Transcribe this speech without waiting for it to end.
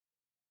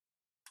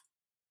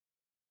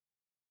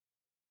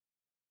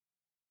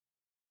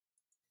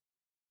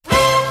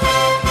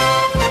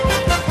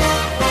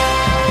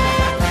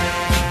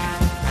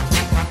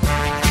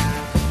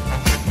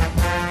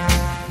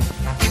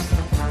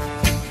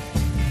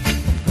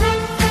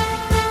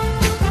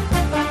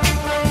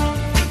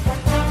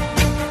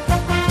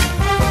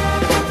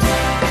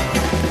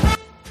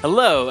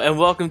Hello, and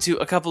welcome to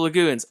A Couple of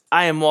Goons.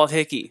 I am Walt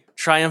Hickey,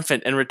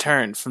 triumphant and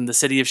returned from the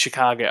city of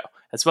Chicago,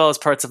 as well as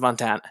parts of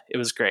Montana. It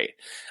was great.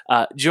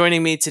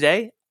 Joining me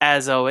today,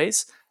 as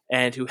always,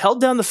 and who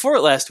held down the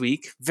fort last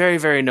week, very,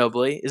 very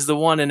nobly, is the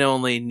one and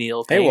only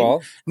Neil Payne. Hey,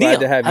 Walt. Neil, Glad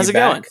to have how's you it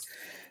back going?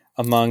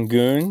 among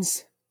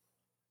goons.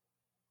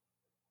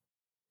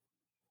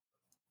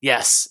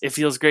 Yes, it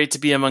feels great to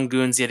be among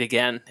goons yet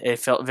again. It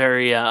felt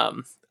very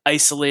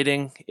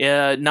isolating,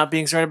 not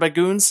being surrounded by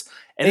goons.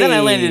 And then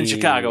I landed in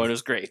Chicago, and it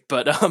was great.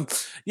 But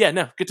yeah,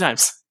 no, good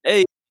times.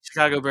 Hey,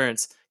 Chicago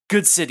burns.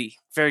 Good city.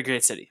 Very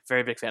great city.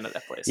 Very big fan of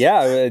that place.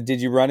 Yeah,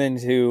 did you run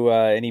into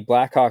any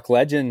Blackhawk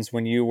legends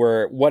when you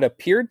were what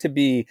appeared to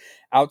be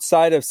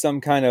outside of some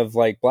kind of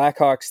like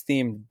Blackhawks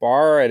themed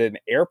bar at an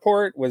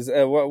airport? What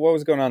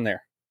was going on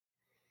there?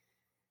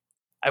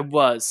 I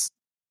was.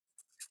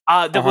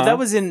 Well, that Uh-huh.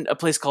 was in a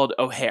place called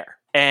O'Hare,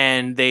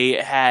 and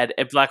they had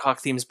a Blackhawk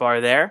themes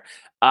bar there.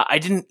 I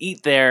didn't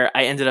eat there.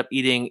 I ended up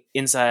eating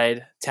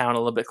inside town a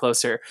little bit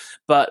closer.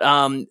 But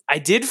I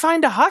did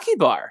find a hockey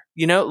bar.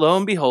 You know, lo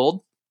and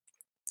behold,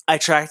 I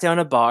tracked down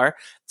a bar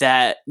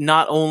that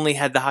not only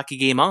had the hockey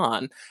game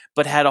on,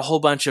 but had a whole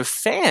bunch of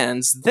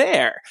fans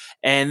there.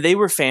 And they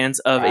were fans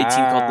of a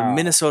team called the Wow.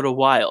 Minnesota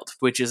Wild,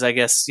 which is, I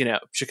guess,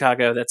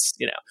 Chicago. It's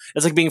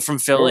like being from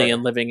Philly and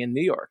Sure. living in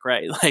New York,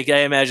 right? Like, I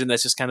imagine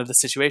that's just kind of the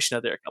situation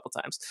out there a couple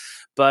times.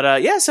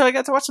 But yeah, so I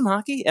got to watch some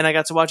hockey, and I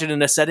got to watch it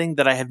in a setting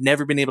that I have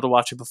never been able to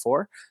watch it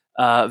before,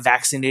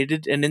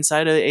 vaccinated and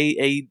inside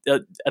a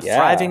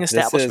thriving Yeah, this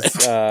establishment.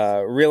 is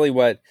really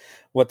what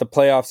the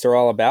playoffs are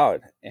all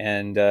about.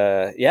 And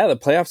yeah, the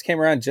playoffs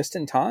came around just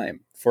in time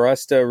for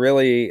us to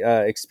really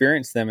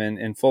experience them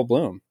in full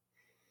bloom.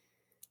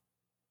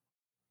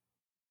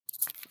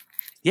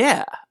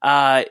 Yeah,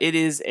 it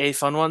is a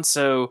fun one.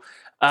 So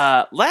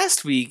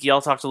last week,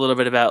 y'all talked a little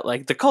bit about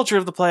like the culture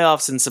of the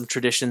playoffs and some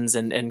traditions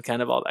and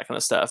kind of all that kind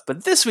of stuff.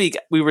 But this week,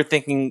 we were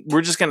thinking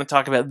we're just going to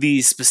talk about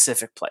these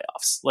specific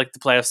playoffs, like the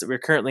playoffs that we're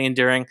currently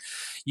enduring.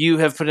 You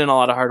have put in a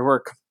lot of hard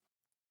work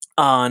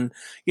on,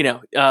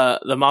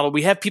 the model.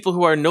 We have people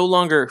who are no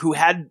longer, who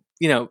had,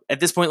 at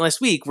this point last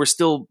week, were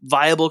still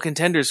viable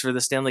contenders for the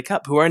Stanley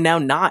Cup, who are now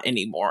not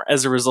anymore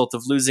as a result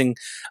of losing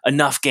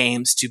enough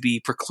games to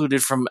be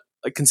precluded from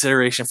a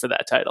consideration for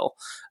that title,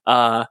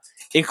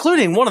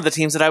 including one of the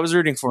teams that I was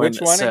rooting for in Which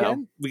this. one So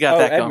again? we got Oh,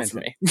 that going for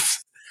Edmonton. me.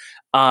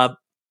 uh,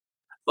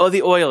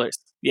 the Oilers.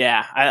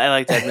 Yeah, I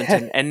liked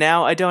Edmonton, and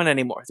now I don't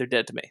anymore. They're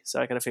dead to me. So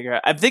I got to figure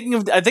out. I think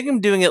I'm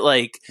doing it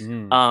like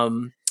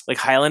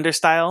Highlander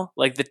style,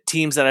 like the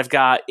teams that I've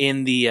got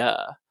in the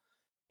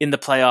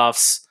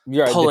playoffs,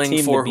 You're right, the pulling team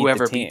that for beat the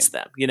whoever team. beats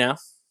them. You know?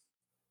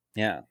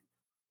 Yeah,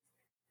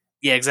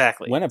 Yeah,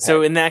 exactly. Winnipeg.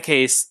 So in that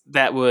case,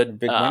 that would A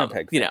big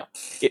Winnipeg fan.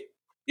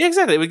 yeah,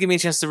 exactly. It would give me a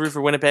chance to root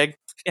for Winnipeg.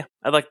 Yeah,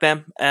 I like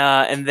them,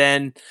 and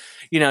then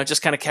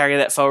just kind of carry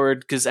that forward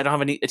because I don't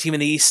have a team in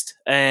the East,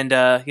 and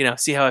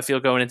see how I feel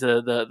going into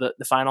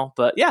the final.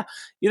 But yeah,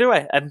 either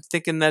way, I'm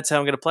thinking that's how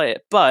I'm going to play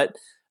it. But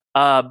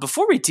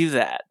before we do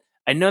that,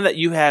 I know that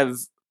you have.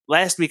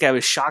 Last week, I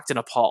was shocked and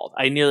appalled.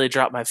 I nearly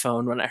dropped my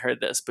phone when I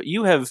heard this, but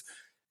you have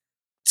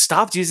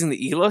stopped using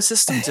the ELO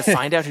system to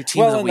find out who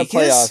team of Well, the in the week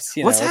is.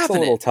 playoffs, What's it's a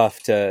happening? little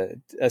tough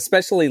to,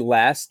 especially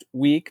last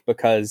week,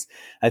 because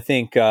I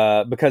think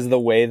because of the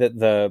way that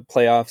the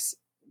playoffs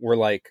were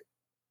like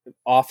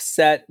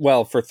offset.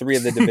 Well, for three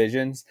of the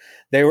divisions,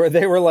 they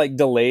were like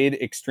delayed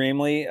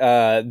extremely.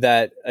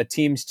 That a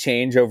team's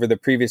change over the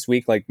previous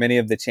week, like many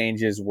of the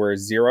changes were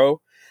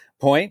 0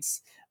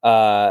 points.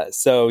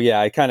 So yeah,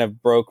 I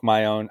broke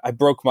my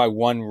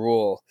one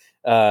rule,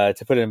 to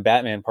put it in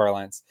Batman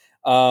parlance.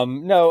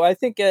 No, I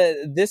think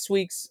this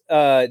week's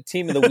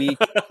team of the week,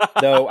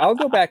 though, I'll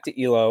go back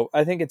to ELO.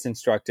 I think it's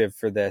instructive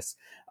for this,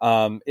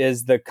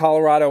 is the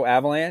Colorado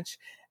Avalanche.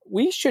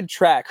 We should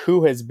track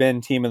who has been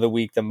team of the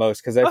week the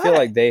most, because I feel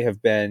like they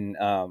have been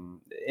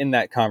in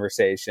that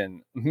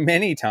conversation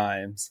many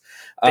times.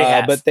 They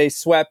have. But they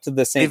swept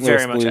the St. They very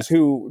Louis much Blues, have.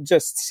 who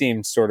just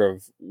seemed sort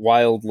of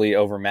wildly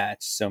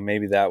overmatched. So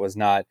maybe that was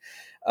not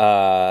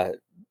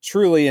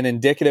truly an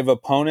indicative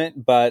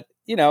opponent. But,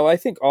 I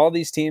think all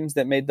these teams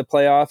that made the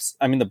playoffs,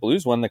 I mean, the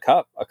Blues won the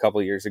Cup a couple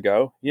of years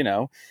ago,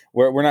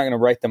 we're not going to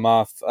write them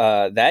off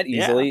that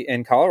easily.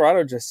 And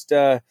Colorado just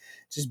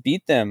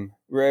beat them.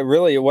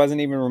 Really, it wasn't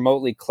even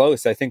remotely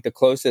close. I think the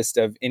closest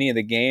of any of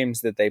the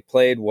games that they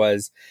played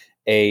was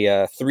a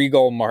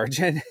 3-goal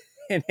margin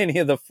in any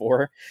of the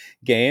 4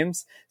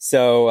 games.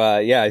 So,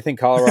 yeah, I think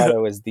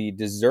Colorado is the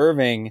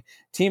deserving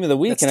team of the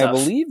week. That's and tough. I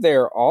believe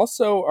they're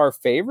also our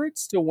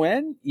favorites to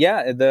win.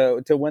 Yeah,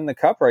 to win the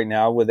Cup right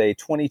now with a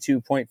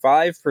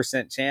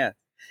 22.5% chance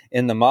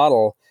in the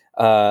model.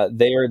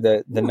 They are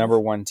the number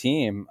one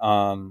team.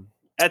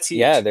 That's huge.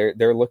 Yeah,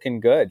 they're looking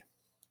good.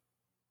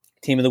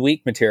 Team of the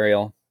week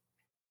material.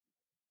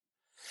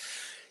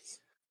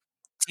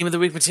 Team of the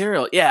week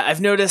material. Yeah,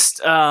 I've noticed.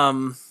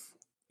 Well,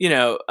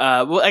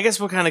 I guess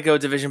we'll kind of go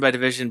division by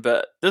division,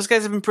 but those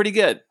guys have been pretty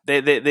good.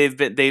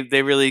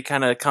 They really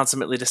kind of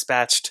consummately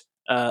dispatched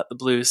the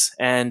Blues,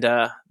 and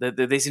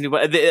they seem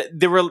to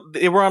they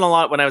were on a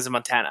lot when I was in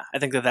Montana. I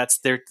think that's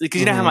their, because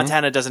you know how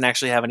Montana doesn't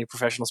actually have any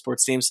professional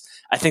sports teams.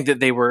 I think that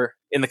they were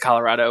in the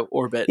Colorado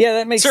orbit. Yeah,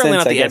 that makes Certainly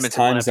sense. not I the guess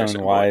Edmonton one time after a zone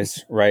certain point.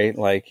 wise, right?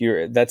 Like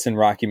that's in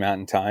Rocky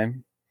Mountain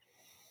time.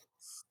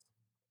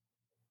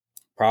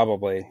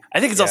 Probably. I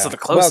think it's also Yeah. the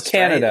Well, closest, right?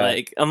 Canada.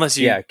 Like unless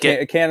you Yeah,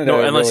 get Canada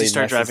unless you really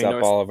start messes driving up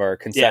north. all of our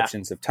Yeah.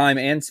 conceptions of time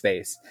and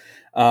space.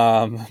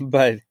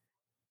 But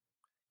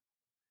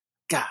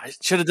God,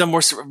 should have done more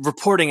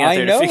reporting out I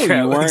there to know figure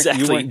you out weren't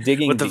exactly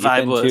digging what the deep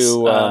vibe was.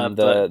 into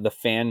But the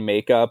fan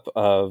makeup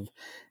of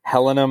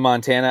Helena,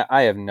 Montana.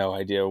 I have no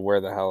idea where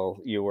the hell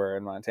you were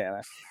in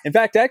Montana. In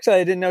fact, actually,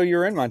 I didn't know you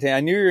were in Montana. I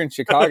knew you were in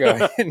Chicago.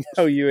 I didn't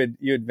know you had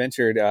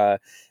ventured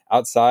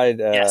outside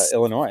yes,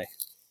 Illinois.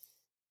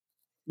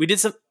 we did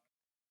some.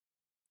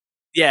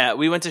 Yeah,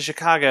 we went to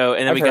Chicago,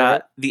 and then I've we heard of got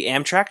it. the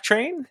Amtrak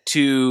train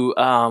to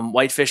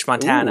Whitefish, Ooh,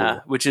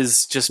 Montana, which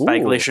is just by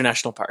ooh. Glacier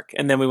National Park.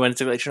 And then we went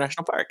to Glacier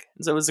National Park,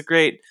 and so it was a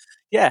great.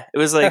 Yeah, it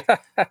was like,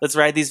 let's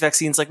ride these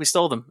vaccines like we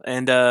stole them,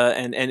 and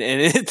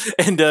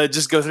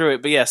just go through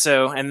it. But yeah,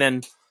 so and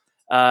then so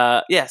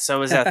I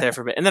was out there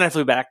for a bit, and then I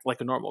flew back like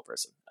a normal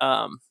person.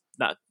 Not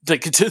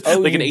like Oh,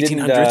 like an you eighteen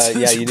didn't. hundreds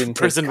Yeah, you didn't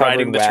take person covered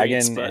riding the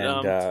trains,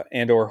 wagon but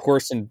and or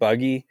horse and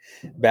buggy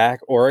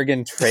back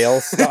Oregon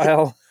Trail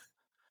style.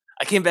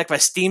 I came back by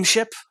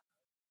steamship.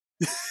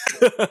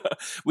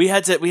 we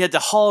had to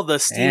haul the Man,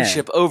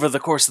 steamship over the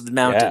course of the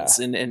yeah. mountains,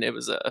 and it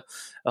was a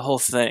whole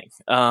thing.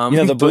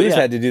 The But Blues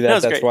yeah, had to do that that.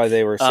 was That's great. why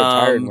they were so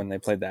tired Um, when they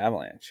played the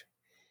Avalanche.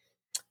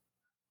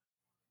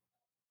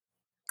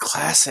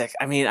 Classic.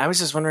 I mean, I was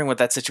just wondering what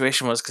that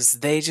situation was because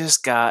they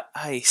just got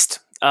iced.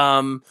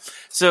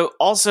 So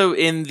also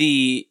in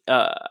the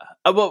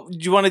well, do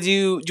you want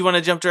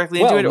to jump directly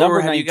into Well, it, or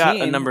number have you got a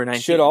 19 number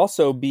should 19?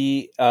 also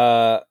be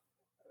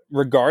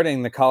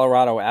regarding the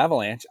Colorado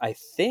Avalanche. I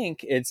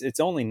think it's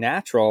only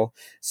natural.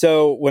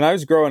 So when I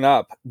was growing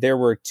up, there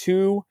were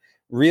two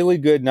really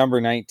good number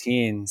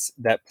 19s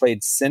that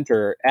played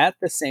center at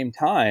the same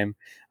time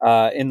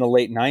in the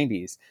late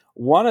 90s.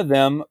 One of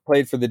them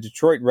played for the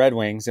Detroit Red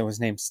Wings and was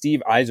named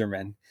Steve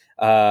Yzerman,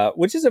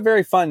 which is a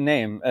very fun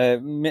name.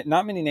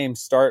 Not many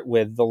names start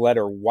with the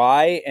letter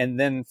Y and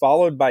then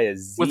followed by a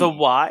With a Z.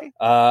 Y?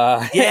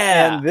 And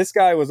Yeah. this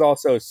guy was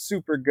also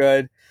super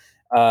good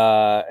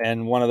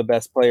and one of the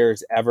best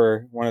players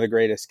ever, one of the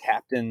greatest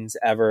captains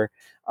ever.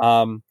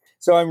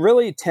 So I'm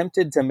really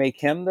tempted to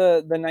make him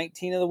the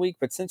 19 of the week.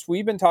 But since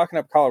we've been talking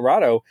up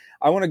Colorado,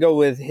 I want to go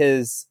with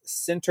his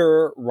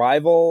center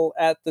rival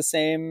at the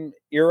same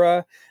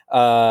era,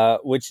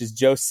 which is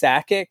Joe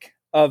Sakic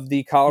of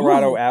the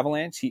Colorado Ooh.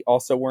 Avalanche. He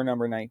also wore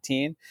number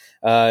 19,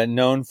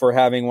 known for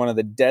having one of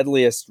the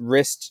deadliest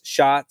wrist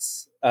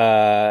shots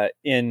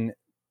in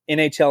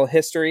NHL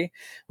history.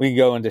 We can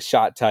go into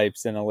shot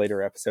types in a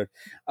later episode.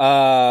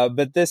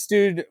 But this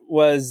dude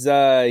was,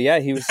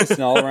 he was just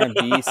an all around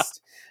beast.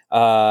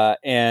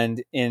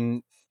 And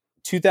in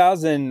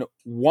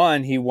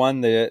 2001, he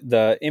won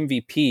the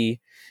MVP,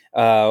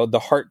 the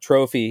Hart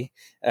Trophy,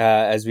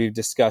 as we've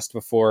discussed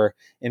before,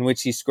 in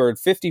which he scored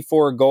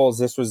 54 goals.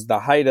 This was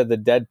the height of the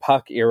dead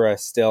puck era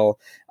still,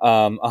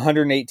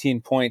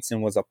 118 points,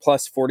 and was a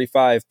plus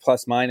 45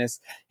 plus minus.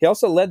 He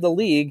also led the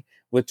league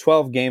with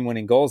 12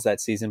 game-winning goals that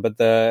season. But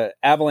the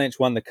Avalanche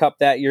won the Cup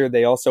that year.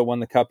 They also won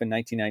the Cup in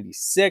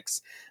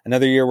 1996,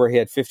 another year where he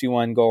had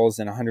 51 goals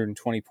and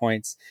 120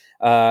 points.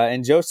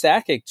 And Joe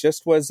Sakic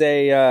just was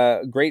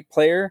a great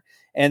player.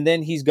 And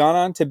then he's gone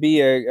on to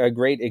be a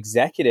great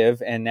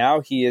executive, and now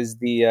he is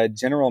the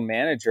general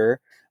manager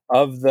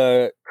of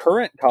the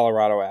current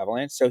Colorado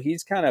Avalanche. So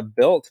he's kind of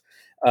built.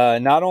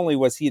 Not only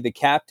was he the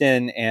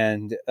captain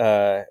and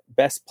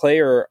best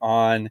player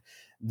on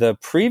the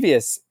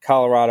previous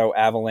Colorado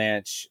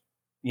Avalanche,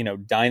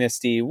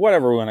 dynasty,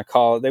 whatever we want to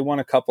call it. They won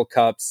a couple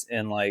cups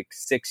in like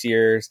 6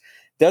 years.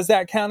 Does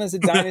that count as a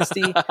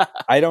dynasty?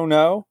 I don't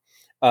know.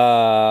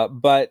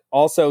 But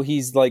also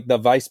he's like the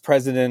vice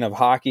president of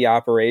hockey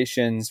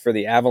operations for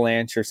the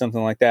Avalanche or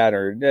something like that,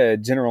 or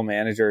general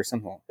manager or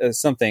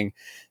something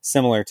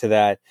similar to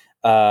that.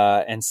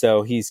 And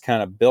so he's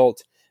kind of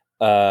built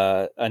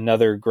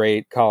another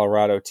great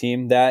Colorado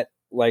team that,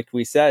 like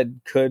we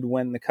said, could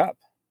win the cup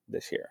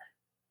this year.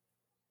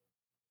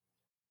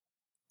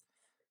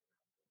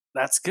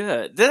 That's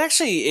good. That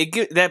actually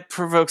that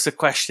provokes a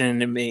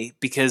question in me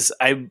because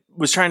I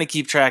was trying to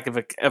keep track of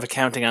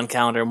accounting on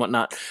calendar and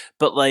whatnot.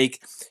 But like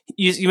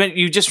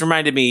you just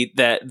reminded me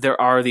that there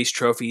are these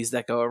trophies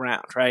that go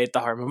around, right?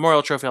 The Hart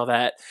Memorial Trophy, all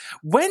that.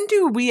 When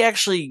do we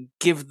actually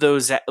give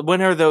those?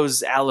 When are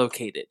those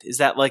allocated? Is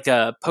that like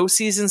a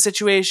postseason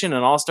situation,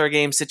 an All Star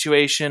Game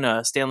situation,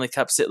 a Stanley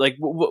Cup? Like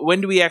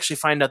when do we actually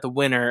find out the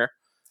winner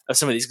of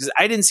some of these? Because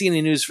I didn't see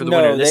any news for the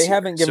winner No, this they year,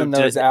 haven't so given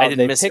those I out. didn't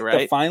They miss it, picked the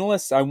right?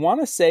 finalists. I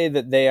want to say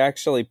that they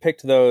actually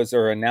picked those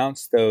or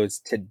announced those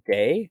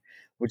today,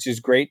 which is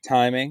great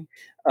timing.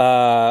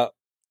 Uh,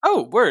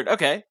 Oh, word.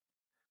 Okay.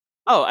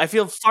 Oh, I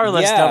feel far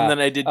less dumb yeah. than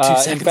I did 2 In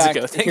seconds ago.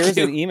 fact, Thank here's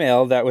you. an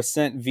email that was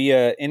sent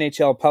via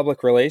NHL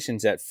Public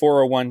Relations at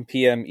 4:01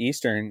 p.m.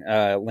 Eastern,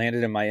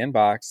 landed in my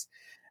inbox.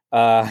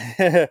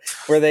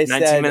 where they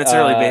 19 said minutes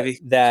early, baby.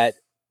 that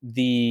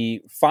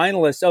the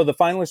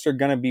finalists are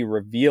going to be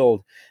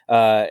revealed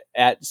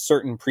at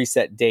certain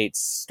preset dates,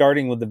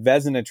 starting with the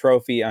Vezina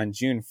Trophy on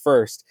June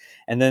 1st.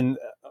 And then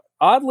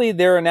oddly,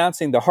 they're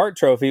announcing the Hart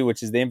Trophy,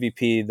 which is the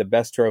MVP, the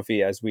best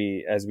trophy, as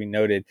we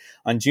noted,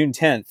 on June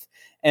 10th.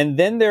 And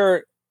then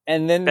they're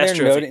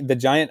noting the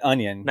Giant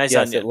Onion. Nice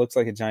yes, onion. It looks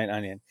like a giant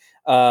onion.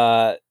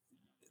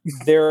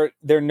 They're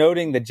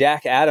noting the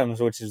Jack Adams,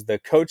 which is the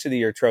Coach of the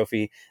Year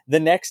trophy. The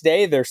next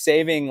day, they're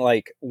saving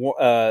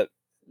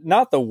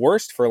not the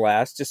worst for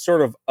last, just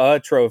sort of a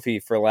trophy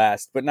for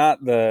last, but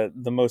not the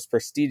most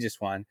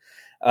prestigious one.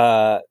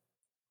 I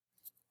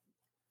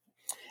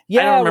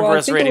don't remember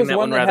us rating that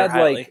one rather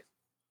highly.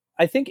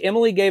 I think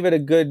Emily gave it a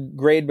good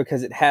grade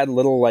because it had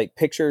little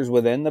pictures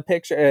within the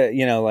picture,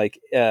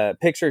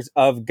 pictures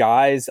of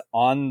guys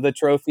on the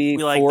trophy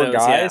for those,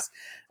 guys,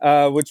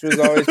 yeah. Which was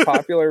always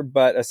popular.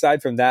 But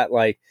aside from that,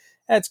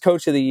 that's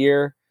Coach of the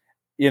Year.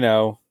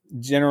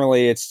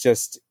 Generally it's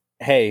just,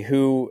 hey,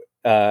 who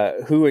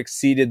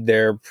exceeded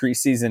their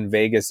preseason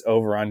Vegas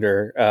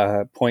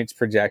over/under points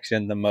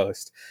projection the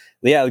most?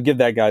 Yeah, give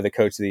that guy the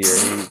Coach of the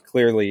Year. He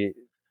clearly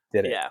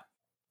did it. Yeah.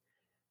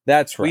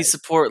 That's right. We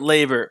support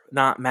labor,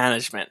 not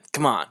management.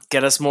 Come on,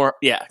 get us more.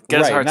 Yeah,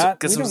 get us hearts.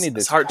 We don't need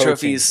this heart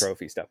trophy stuff.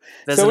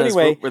 So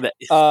anyway,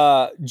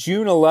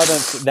 June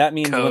 11th. That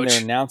means when they're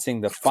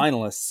announcing the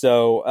finalists.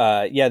 So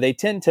they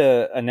tend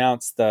to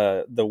announce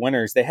the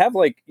winners. They have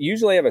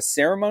usually have a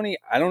ceremony.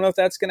 I don't know if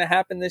that's going to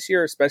happen this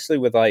year, especially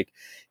with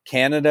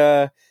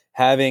Canada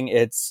having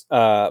its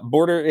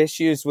border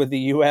issues with the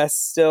U.S.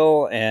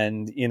 still,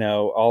 and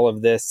all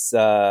of this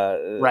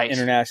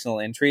international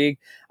intrigue.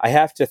 I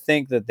have to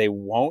think that they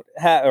won't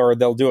have, or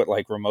they'll do it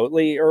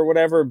remotely or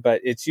whatever. But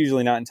it's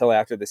usually not until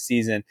after the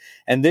season.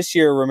 And this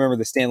year, remember,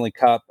 the Stanley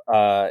Cup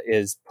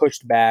is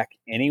pushed back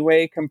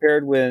anyway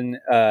compared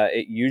when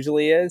it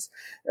usually is.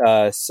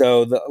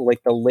 So the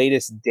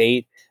latest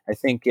date, I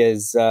think,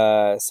 is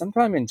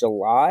sometime in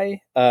July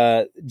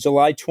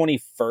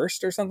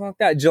 21st or something like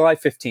that. July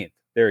 15th.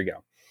 There we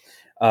go.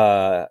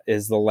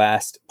 Is the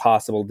last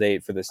possible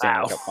date for the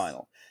Stanley Cup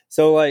final.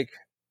 So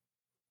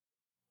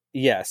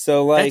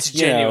that's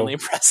genuinely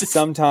impressive.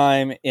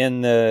 Sometime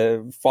in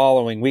the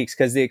following weeks,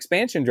 because the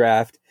expansion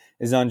draft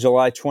is on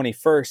July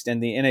 21st,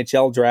 and the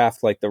NHL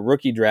draft, the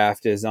rookie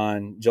draft, is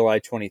on July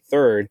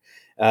 23rd.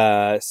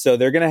 So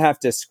they're going to have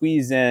to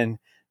squeeze in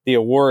the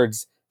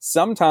awards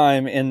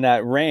sometime in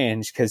that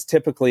range, because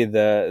typically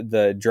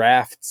the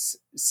drafts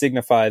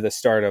signify the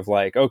start of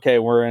okay,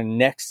 we're in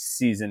next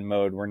season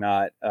mode. We're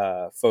not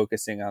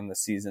focusing on the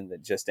season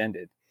that just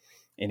ended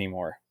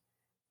anymore.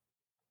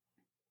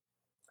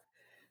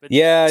 But,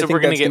 I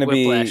think that's going to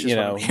be,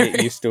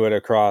 get used to it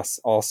across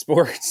all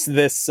sports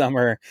this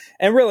summer.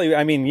 And really,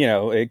 I mean,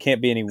 it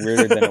can't be any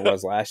weirder than it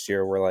was last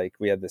year, where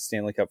we had the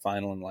Stanley Cup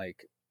final in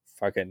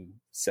fucking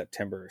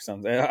September or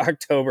something,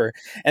 October.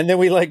 And then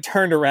we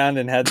turned around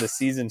and had the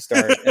season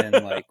start in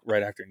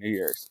right after New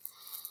Year's.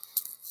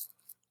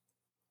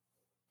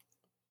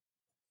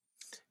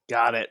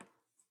 Got it.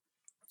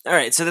 All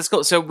right, so that's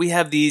cool. So we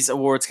have these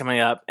awards coming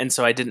up, and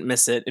so I didn't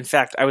miss it. In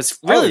fact, I was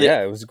really,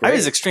 it was great. I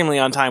was extremely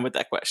on time with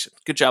that question.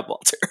 Good job,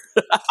 Walter.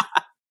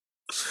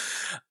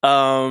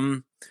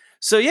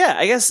 So yeah,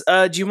 I guess.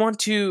 Do you want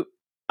to?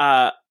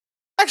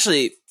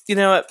 Actually, you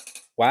know what?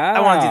 Wow, I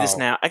want to do this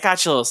now. I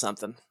got you a little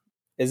something.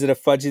 Is it a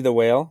Fudgy the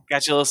Whale?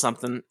 Got you a little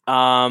something.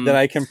 That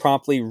I can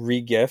promptly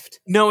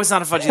re-gift? No, it's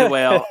not a Fudgy the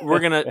Whale. We're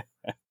gonna.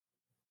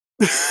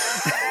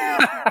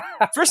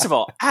 First of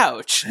all,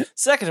 ouch.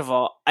 Second of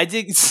all, I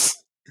did.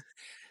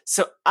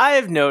 So I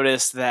have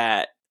noticed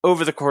that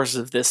over the course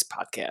of this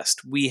podcast,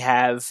 we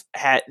have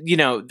had,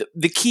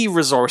 the key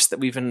resource that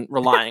we've been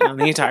relying on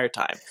the entire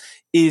time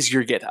is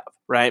your GitHub,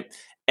 right?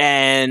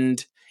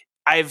 And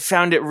I've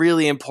found it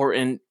really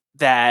important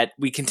that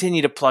we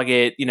continue to plug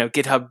it,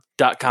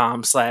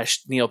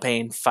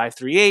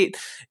 github.com/NeilPayne538.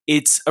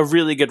 It's a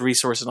really good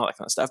resource and all that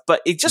kind of stuff.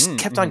 But it just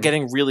kept on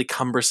getting really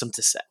cumbersome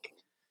to say.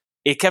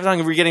 It kept on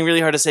getting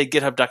really hard to say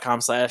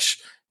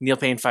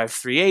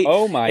github.com/NeilPayne538.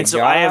 Oh my God. And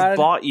so I have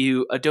bought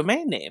you a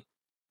domain name.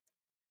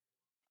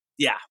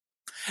 Yeah.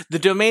 The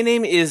domain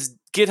name is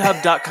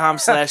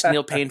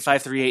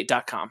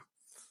github.com/NeilPayne538.com.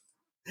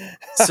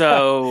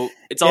 So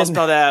it's all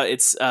spelled out.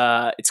 It's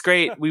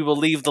great. We will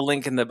leave the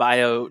link in the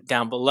bio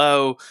down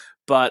below.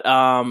 But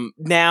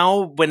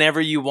now,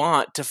 whenever you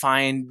want to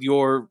find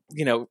your,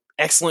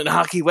 excellent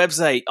hockey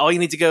website, all you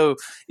need to go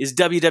is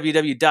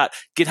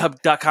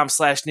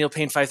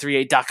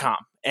www.github.com/NeilPayne538.com,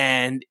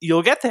 and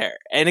you'll get there.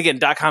 And again,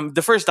 .com,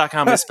 the first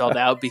 .com is spelled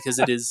out because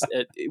it is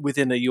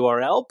within the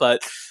URL,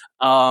 but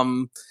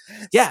and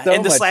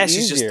the slash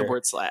easier. Is just the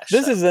word slash.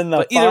 This is in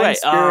the fine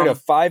spirit of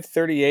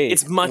 538.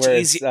 It's much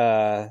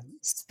easier.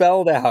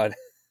 Spelled out.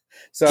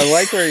 So I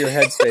like where your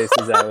headspace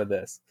is at with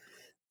this.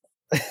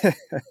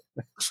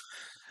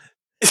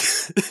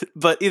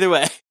 But either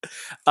way,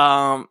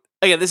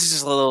 again, this is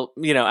just a little,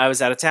 I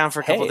was out of town for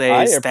a couple Hey,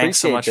 I days. Thanks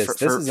so appreciate much this. for,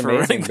 This for, is for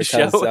running amazing the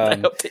show. because, And I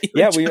hope that you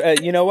yeah, enjoy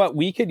you know what?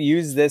 We could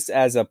use this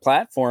as a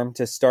platform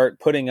to start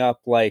putting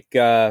up like,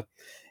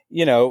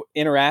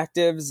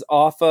 interactives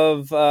off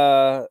of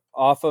the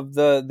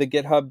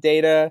GitHub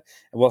data.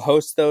 We'll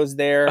host those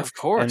there, Of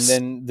course.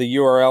 and then the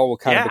URL will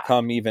kind of Yeah.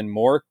 become even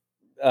more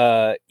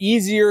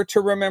easier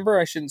to remember.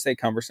 I shouldn't say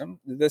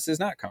cumbersome. This is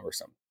not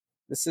cumbersome.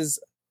 It's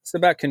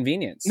about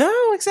convenience.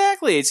 No,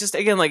 exactly. It's just,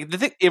 again, like, the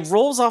thing, it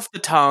rolls off the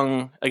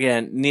tongue.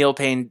 Again, Neil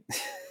Payne,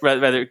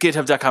 rather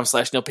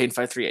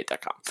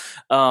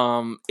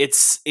github.com/neilpayne538.com.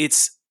 It's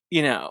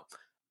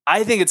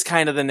I think it's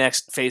kind of the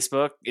next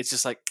Facebook. It's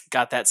just like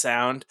got that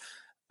sound.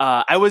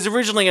 I was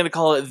originally going to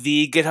call it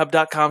the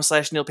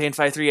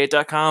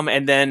github.com/neilpayne538.com,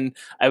 and then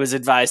I was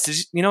advised to,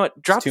 you know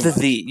what, drop too the much.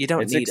 "the." You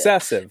don't It's need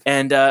excessive. it.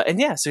 And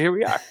yeah, so here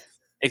we are.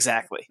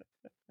 Exactly.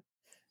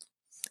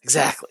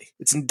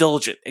 It's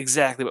indulgent.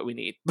 Exactly what we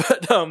need.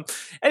 But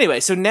anyway,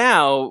 so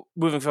now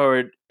moving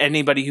forward,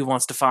 anybody who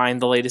wants to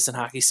find the latest in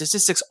hockey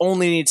statistics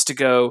only needs to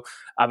go,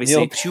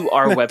 obviously, to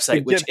our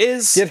website, which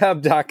is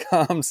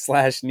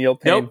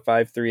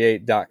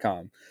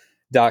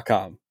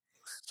github.com/neilpayne538.com.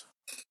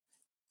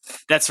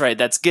 That's right.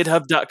 That's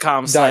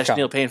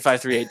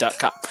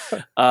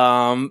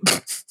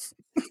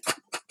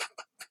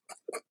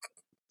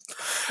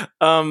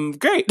github.com/neilpayne538.com.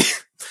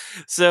 Great.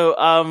 So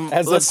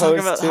let's talk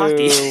about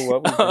hockey.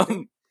 What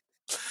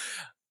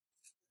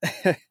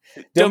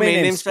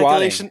domain name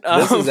speculation.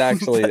 This is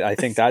actually, I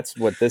think that's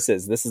what this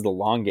is. This is the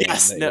long game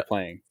that you're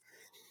playing.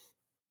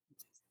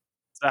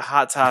 It's a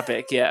hot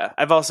topic. Yeah,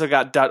 I've also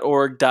got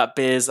 .org,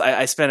 .biz.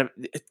 I spent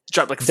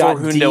dropped like 4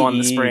 hundo on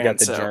this brand. You got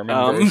the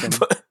German version.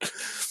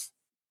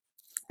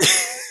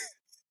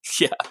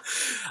 Yeah,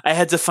 I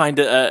had to find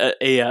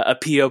a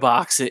PO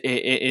box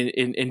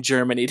in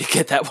Germany to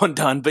get that one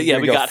done. But yeah,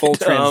 we got full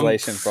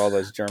translation for all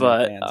those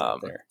German fans out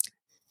there.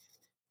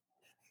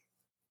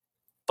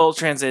 Full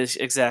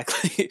translation,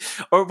 exactly.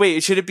 Or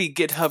wait, should it be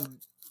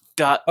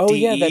GitHub.de? Oh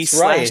yeah, that's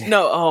right.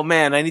 No, oh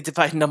man, I need to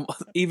find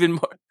even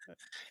more.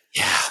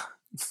 Yeah.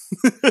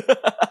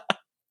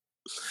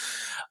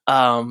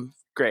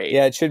 Great.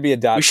 Yeah, it should be a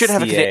We should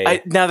have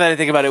now that I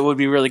think about it, it would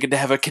be really good to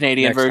have a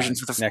Canadian version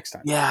for the next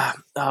time. Yeah,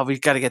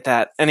 we've got to get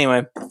that.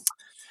 Anyway,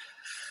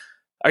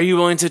 are you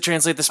willing to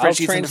translate the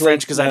spreadsheets into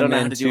French? Because I don't know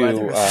how to do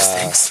either of those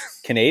things.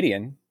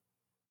 Canadian,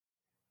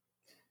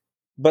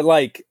 but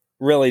like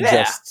really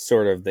just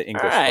sort of the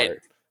English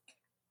part.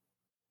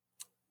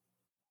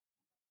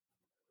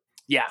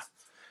 Yeah.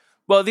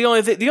 Well, the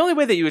only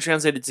way that you would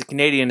translate it to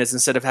Canadian is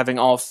instead of having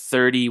all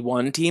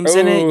 31 teams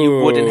in it, you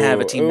wouldn't have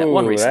a team that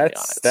won recently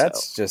on it.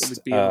 That's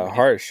just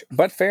harsh,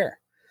 but fair.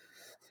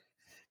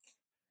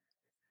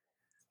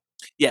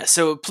 Yeah,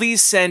 so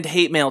please send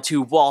hate mail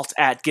to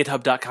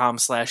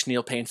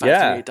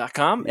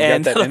walt@github.com/neilpayne538.com. Yeah,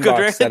 and got that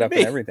inbox set up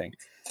and everything.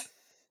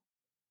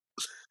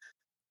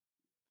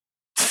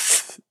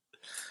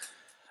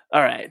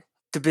 All right,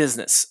 to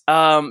business.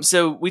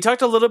 So we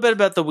talked a little bit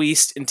about the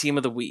West and Team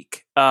of the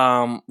Week,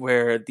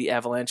 where the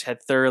Avalanche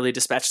had thoroughly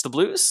dispatched the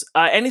Blues.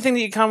 Anything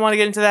that you kind of want to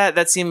get into that?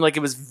 That seemed like it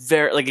was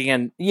very,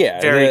 very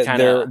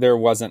kind of there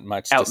wasn't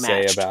much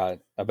outmatched to say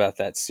about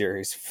that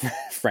series,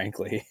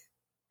 frankly.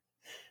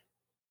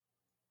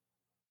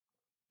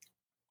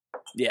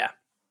 Yeah.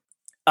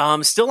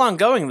 Still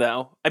ongoing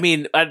though. I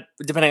mean,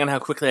 depending on how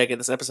quickly I get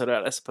this episode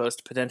out, I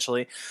suppose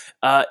potentially,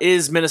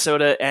 is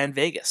Minnesota and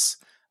Vegas.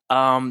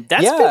 That's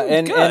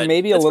been good. And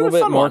maybe that's a little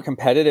bit more one.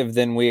 competitive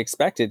than we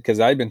expected, because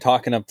I'd been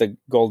talking up the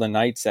Golden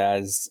Knights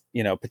as,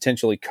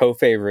 potentially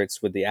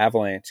co-favorites with the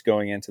Avalanche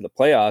going into the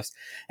playoffs,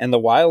 and the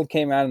Wild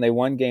came out and they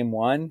won game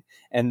 1,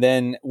 and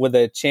then with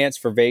a chance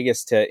for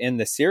Vegas to end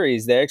the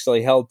series, they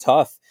actually held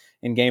tough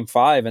in game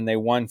 5 and they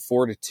won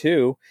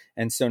 4-2,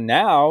 and so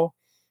now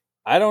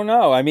I don't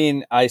know. I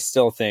mean, I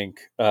still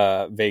think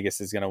Vegas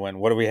is going to win.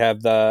 What do we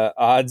have the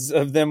odds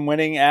of them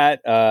winning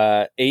at?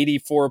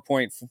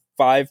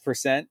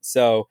 84.5%.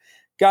 So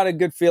got a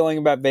good feeling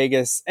about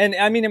Vegas. And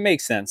I mean, it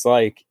makes sense.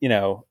 Like,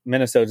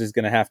 Minnesota is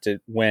going to have to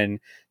win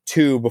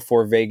 2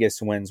 before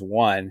Vegas wins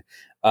 1.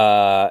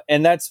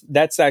 And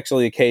that's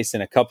actually the case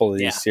in a couple of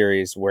these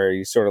series where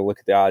you sort of look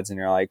at the odds and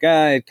you're like,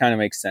 it kind of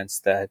makes sense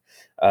that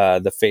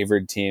the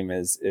favored team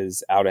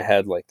is out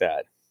ahead like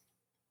that.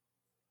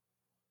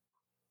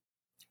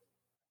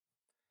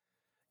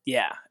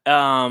 Yeah.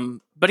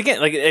 But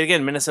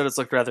again, Minnesota's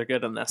looked rather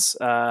good on this.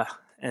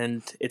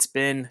 And it's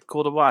been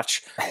cool to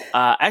watch.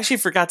 I actually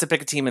forgot to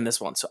pick a team in this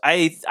one. So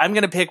I'm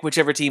going to pick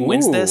whichever team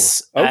wins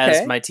this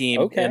as my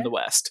team in the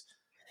West.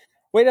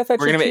 Wait, I thought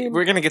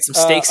we're gonna get some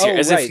stakes here,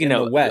 as right, if in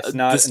the West,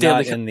 not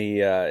in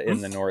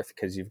the North,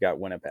 because you've got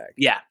Winnipeg.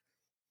 Yeah.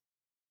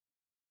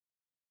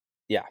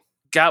 Yeah.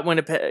 Got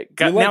Winnipeg.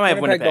 Now I have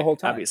Winnipeg the whole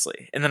time,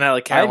 obviously, and then I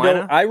like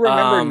Carolina. I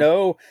remember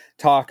no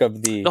talk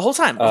of the whole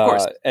time, of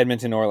course.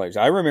 Edmonton Oilers.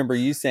 I remember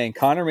you saying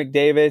Connor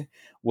McDavid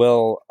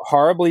will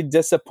horribly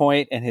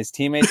disappoint, and his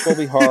teammates will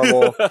be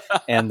horrible,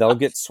 and they'll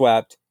get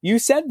swept. You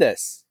said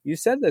this. You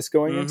said this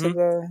going into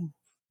the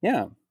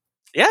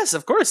Yes,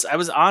 of course. I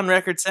was on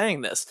record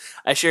saying this.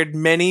 I shared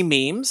many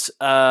memes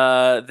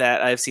that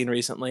I've seen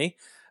recently.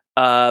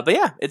 But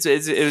yeah,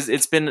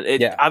 it's been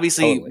Yeah,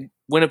 obviously totally.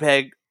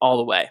 Winnipeg all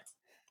the way.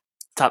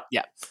 Top,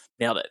 yeah,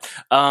 nailed it.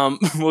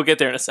 We'll get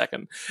there in a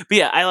second. But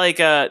yeah, I like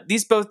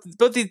these both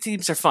these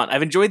teams are fun.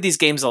 I've enjoyed these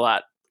games a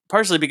lot.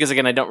 Partially because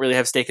again I don't really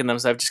have stake in them,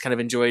 so I've just kind of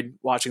enjoyed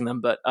watching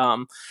them. But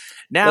now,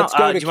 Let's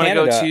go do to you want to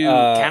go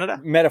Canada, to Canada?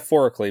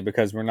 metaphorically,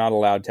 because we're not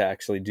allowed to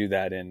actually do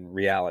that in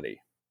reality.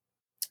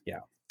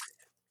 Yeah.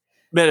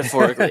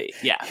 Metaphorically,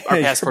 yeah. Our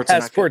Your passports are not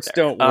good passports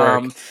don't there.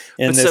 work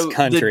in But this so the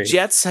country.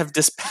 Jets have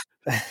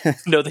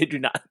no, they do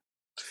not.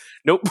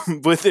 Nope,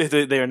 but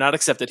they are not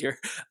accepted here.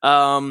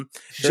 Sure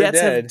Jets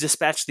have did.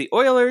 dispatched the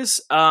Oilers.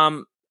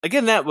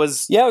 Again, that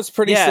was Yeah, it was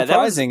pretty that was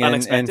surprising and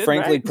unexpected,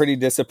 frankly right? pretty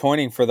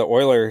disappointing for the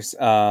Oilers,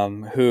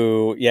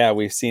 who, yeah,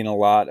 we've seen a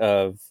lot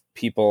of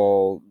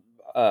people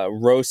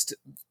roast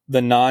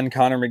the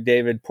non-Connor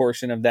McDavid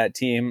portion of that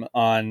team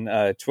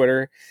on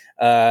Twitter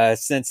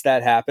since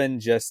that happened,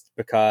 just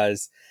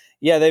because,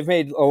 yeah, they've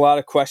made a lot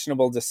of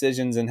questionable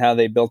decisions in how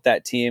they built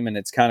that team, and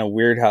it's kind of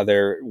weird how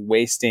they're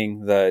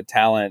wasting the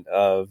talent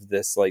of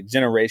this like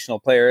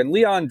generational player. And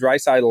Leon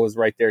Draisaitl is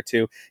right there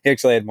too. He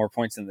actually had more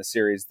points in the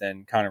series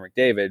than Connor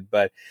McDavid,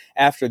 but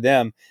after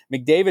them,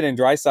 McDavid and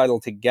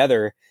Draisaitl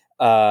together,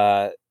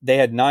 they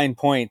had 9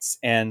 points,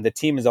 and the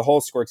team as a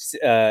whole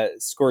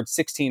scored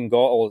 16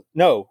 goals.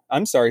 No,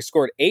 I'm sorry,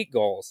 scored 8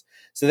 goals.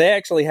 So they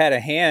actually had a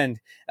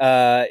hand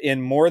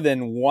in more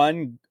than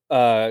one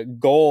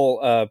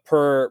goal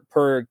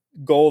per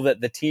goal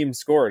that the team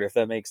scored, if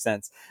that makes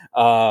sense,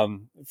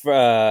 during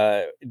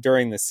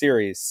the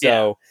series. Yeah,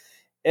 So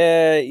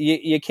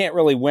you can't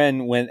really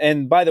win when.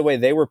 And by the way,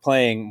 they were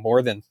playing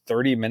more than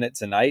 30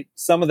 minutes a night.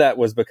 Some of that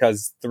was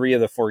because 3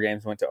 of the 4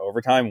 games went to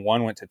overtime.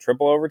 1 went to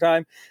triple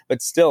overtime.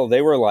 But still,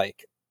 they were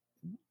like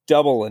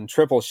double and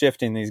triple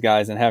shifting these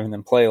guys and having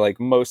them play like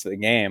most of the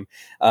game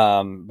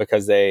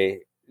because they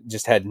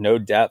just had no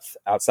depth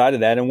outside of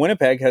that. And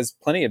Winnipeg has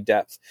plenty of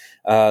depth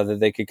that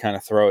they could kind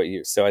of throw at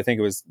you. So I think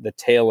it was the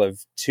tale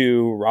of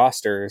 2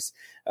 rosters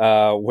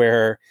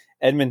where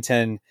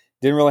Edmonton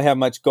didn't really have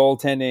much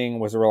goaltending,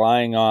 was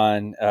relying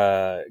on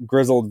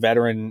grizzled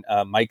veteran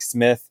Mike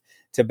Smith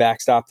to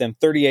backstop them,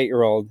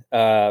 38-year-old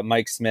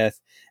Mike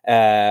Smith,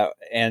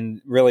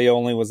 and really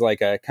only was like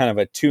a kind of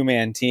a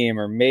 2-man team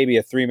or maybe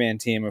a 3-man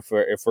team if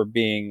we're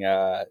being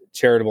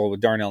charitable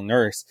with Darnell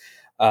Nurse.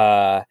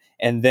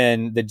 And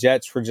then the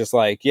Jets were just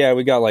like, yeah,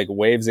 we got like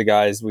waves of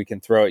guys we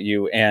can throw at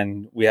you,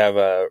 and we have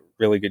a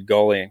really good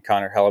goalie in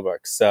Connor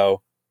Hellebuck.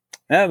 So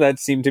that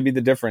seemed to be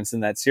the difference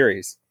in that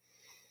series.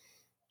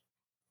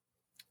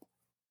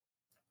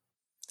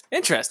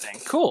 interesting,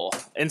 cool.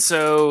 And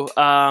so,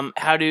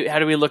 how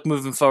do we look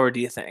moving forward? Do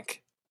you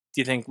think? Do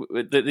you think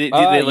do they look Yeah,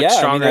 I mean,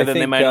 stronger I than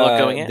they think might have looked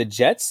going the in?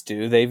 Jets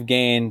do. They've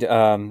gained,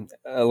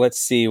 let's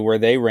see where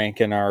they rank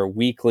in our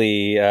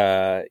weekly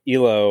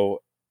ELO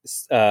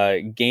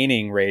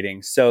gaining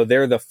ratings. So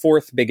they're the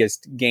 4th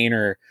biggest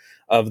gainer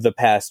of the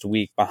past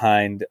week,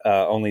 behind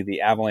only the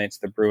Avalanche,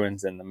 the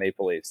Bruins, and the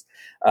Maple Leafs,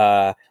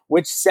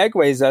 which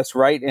segues us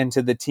right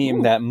into the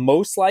team Ooh. that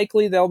most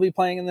likely they'll be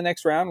playing in the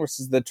next round, which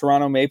is the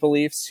Toronto Maple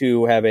Leafs,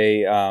 who have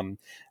a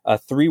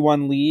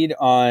 3-1 lead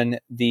on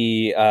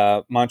the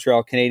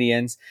Montreal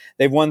Canadiens.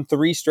 They've won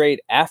 3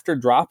 straight after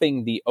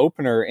dropping the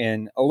opener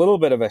in a little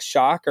bit of a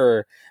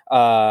shocker,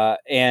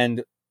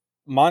 and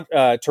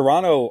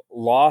Toronto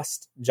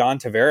lost John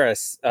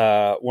Tavares,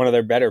 one of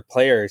their better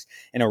players,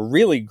 in a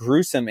really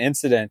gruesome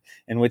incident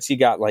in which he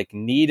got like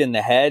kneed in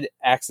the head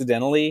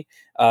accidentally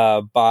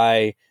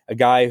by a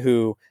guy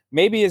who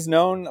maybe is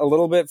known a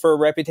little bit for a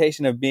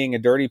reputation of being a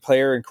dirty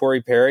player in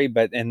Corey Perry,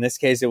 but in this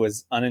case it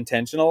was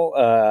unintentional.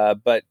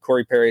 But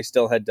Corey Perry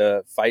still had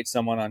to fight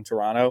someone on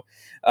Toronto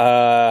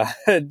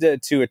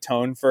to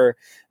atone for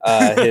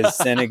his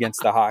sin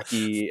against the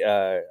hockey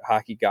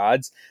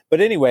gods.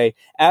 But anyway,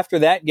 after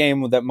that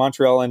game that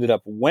Montreal ended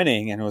up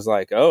winning, and it was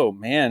like, oh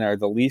man, are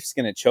the Leafs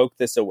going to choke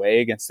this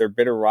away against their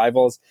bitter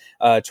rivals?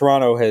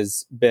 Toronto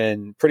has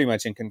been pretty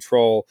much in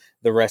control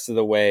the rest of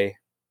the way.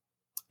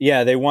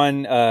 Yeah, they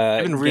won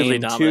They've been really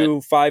game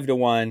dominant. 2,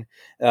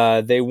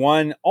 5-1. They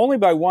won only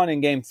by 1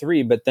 in game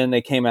 3, but then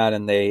they came out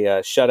and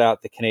they shut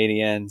out the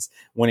Canadiens,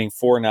 winning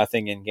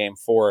 4-0 in game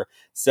 4.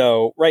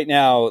 So right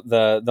now,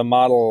 the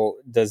model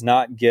does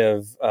not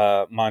give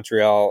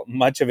Montreal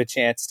much of a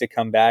chance to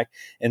come back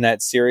in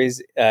that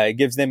series. It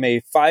gives them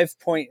a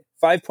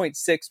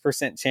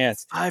 5.6%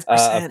 chance of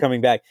 5%.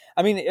 coming back.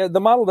 I mean, the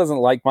model doesn't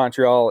like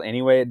Montreal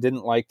anyway. It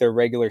didn't like their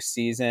regular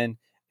season.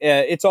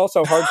 It's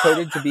also hard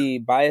coded to be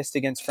biased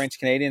against French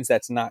Canadians.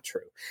 That's not true.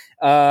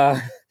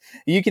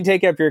 You can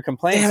take up your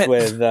complaints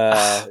with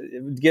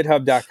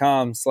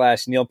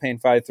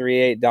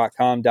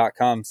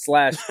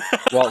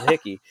github.com/neilpayne538.com/Walt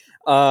Hickey.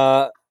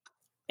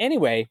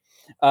 Anyway,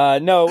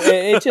 no,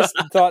 it just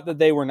thought that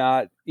they were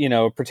not,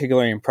 a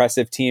particularly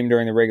impressive team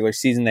during the regular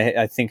season. They,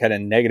 I think, had a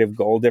negative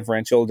goal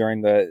differential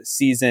during the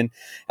season,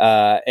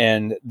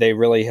 and they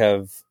really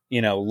have,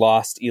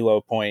 lost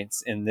elo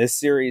points in this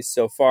series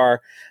so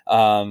far.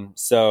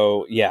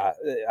 So yeah,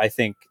 I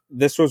think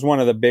this was one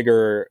of the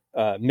bigger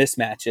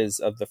mismatches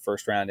of the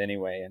first round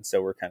anyway, and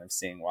so we're kind of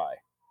seeing why.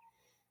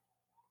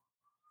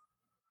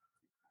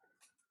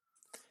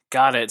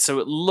 Got it. So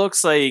it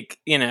looks like,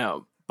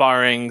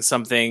 barring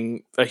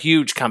a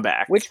huge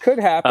comeback Which could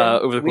happen.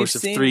 over the We've course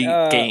of seen 3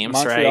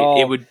 games, right? It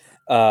Montreal would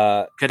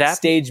could happen.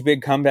 stage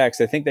big comebacks.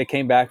 I think they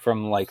came back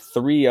from like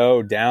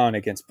 3-0 down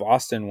against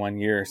Boston one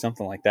year or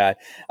something like that.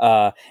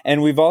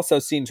 And we've also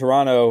seen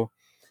Toronto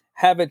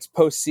have its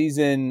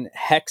postseason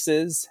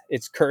hexes,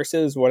 its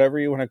curses, whatever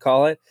you want to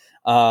call it.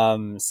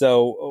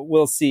 So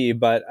we'll see,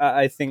 but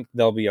I think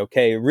they'll be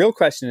okay. Real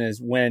question is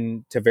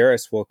when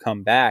Tavares will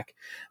come back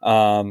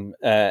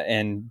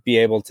and be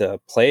able to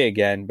play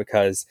again,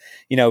 because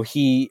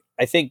he,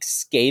 I think,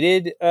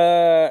 skated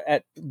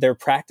at their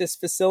practice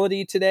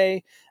facility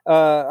today.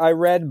 I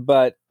read,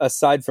 but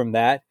aside from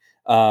that,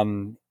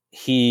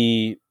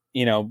 he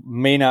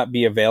may not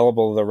be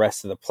available the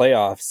rest of the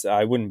playoffs.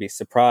 I wouldn't be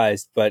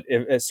surprised, but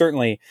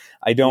certainly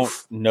I don't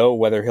Oof. know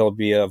whether he'll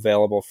be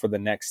available for the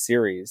next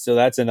series. So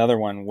that's another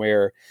one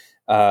where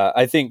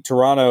I think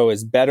Toronto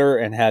is better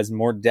and has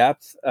more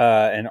depth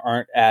and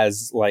aren't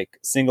as like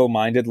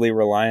single-mindedly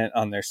reliant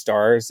on their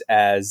stars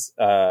as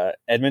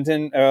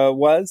Edmonton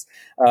was.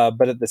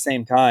 But at the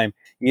same time,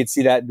 you'd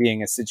see that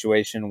being a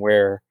situation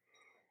where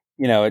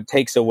it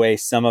takes away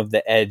some of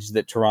the edge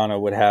that Toronto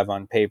would have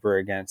on paper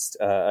against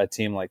a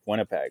team like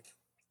Winnipeg.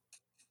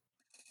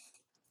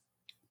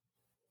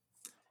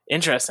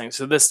 Interesting.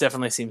 So this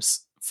definitely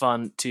seems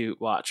fun to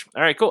watch.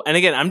 All right, cool. And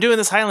again, I'm doing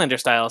this Highlander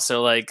style,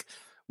 so like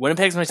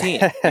Winnipeg's my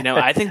team.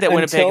 I think that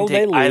Winnipeg can Until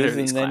they take either lose, of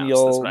these and then clowns. That's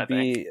you'll what I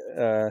think. be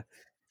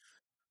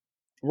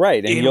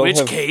right, and In you'll which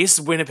have case,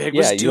 Winnipeg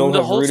yeah, was you'll doomed the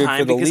have whole rooted for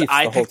time the because Leafs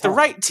I the whole picked the time.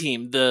 right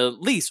team, the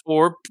Leafs,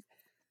 or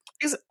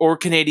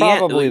Canadian.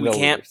 Probably We the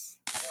can't. Leafs.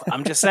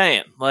 I'm just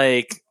saying,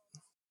 like,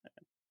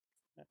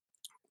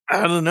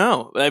 I don't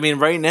know. I mean,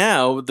 right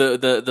now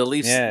the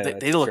Leafs Yeah, they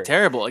that's look true.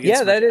 terrible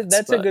Yeah, against Ridgeheads,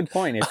 that's a but good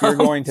point. If you're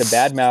going to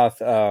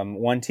badmouth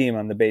one team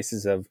on the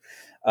basis of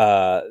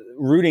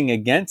rooting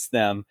against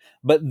them,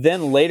 but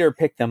then later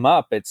pick them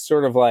up, it's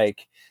sort of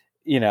like,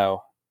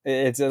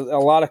 it's a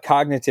lot of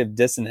cognitive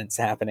dissonance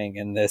happening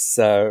in this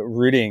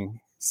rooting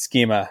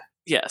schema.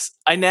 yes,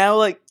 I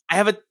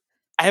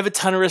have a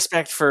ton of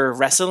respect for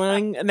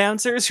wrestling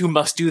announcers who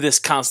must do this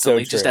So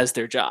constantly just true. as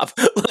their job.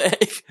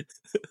 like,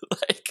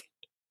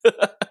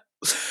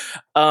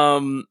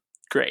 um,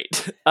 great.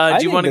 Do I you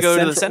think want to the go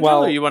to the central. Central or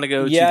Well, you want to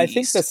go to yeah, the I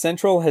think the East?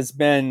 central has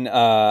been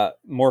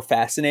more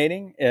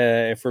fascinating,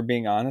 if we're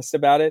being honest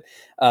about it.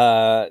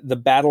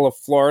 The Battle of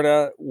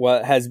Florida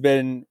has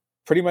been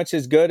pretty much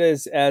as good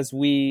as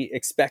we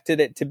expected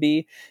it to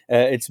be.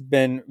 It's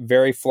been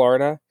very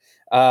Florida.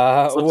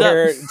 Flipped up.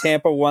 Where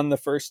Tampa won the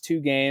first 2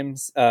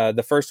 games.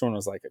 The first one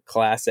was like a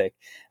classic.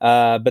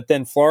 But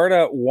then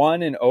Florida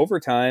won in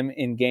overtime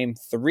in game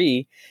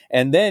 3.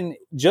 And then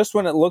just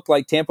when it looked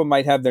like Tampa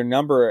might have their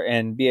number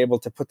and be able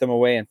to put them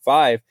away in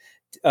 5,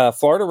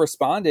 Florida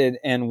responded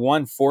and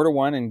won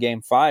 4-1 in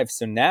game 5.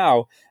 So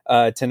now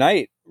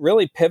tonight,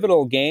 really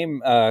pivotal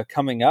game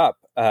coming up.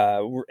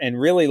 And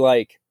really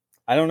like,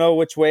 I don't know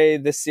which way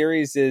this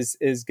series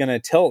is going to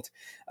tilt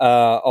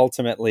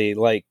ultimately.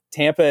 Like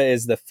Tampa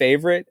is the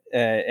favorite,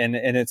 and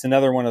it's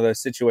another one of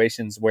those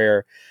situations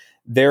where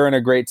they're in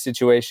a great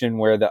situation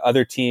where the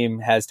other team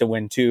has to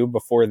win 2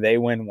 before they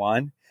win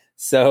 1.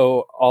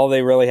 So all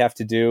they really have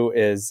to do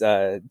is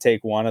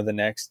take one of the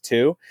next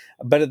 2.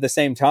 But at the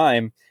same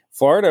time,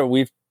 Florida,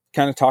 we've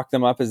kind of talked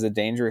them up as a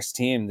dangerous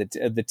team,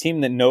 the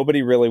team that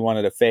nobody really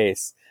wanted to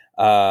face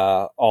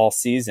all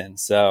season.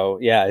 So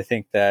yeah, I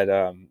think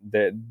that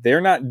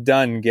they're not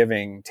done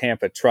giving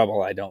Tampa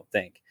trouble, I don't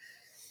think.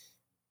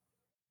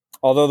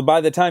 Although by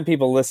the time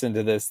people listen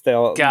to this,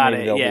 Got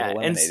it. they'll be Yeah, and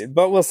eliminated,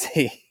 but we'll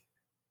see.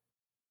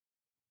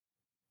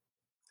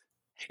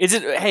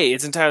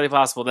 it's entirely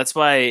possible. That's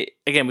why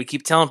again we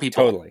keep telling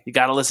people Totally. you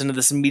got to listen to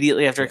this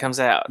immediately after it comes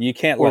out, You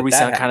can't or let we that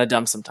sound kind of happen.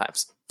 dumb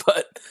sometimes.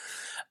 But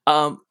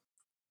um,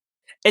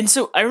 and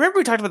so I remember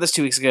we talked about this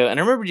 2 weeks ago, and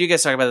I remember you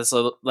guys talking about this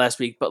last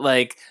week. But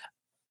like,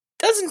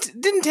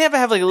 didn't Tampa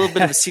have like a little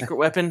bit of a secret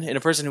weapon in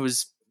a person who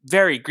was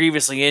very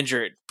grievously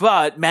injured,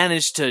 but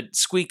managed to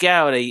squeak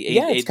out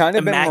Yeah, it's a kind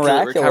of been immaculate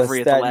miraculous recovery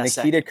at the that last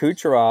Nikita second?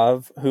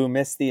 Kucherov, who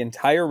missed the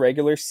entire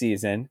regular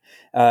season,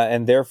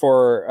 and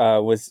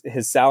therefore was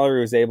his salary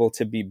was able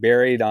to be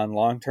buried on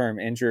long-term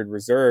injured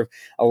reserve,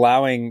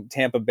 allowing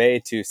Tampa Bay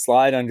to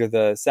slide under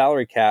the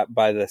salary cap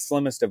by the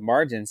slimmest of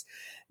margins.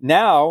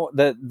 Now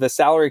that the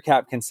salary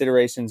cap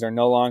considerations are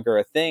no longer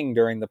a thing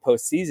during the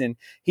postseason,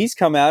 he's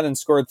come out and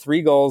scored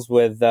 3 goals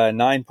with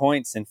 9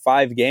 points in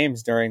 5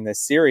 games during this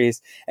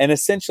series, and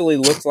essentially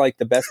looked like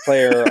the best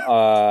player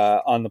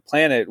on the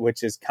planet,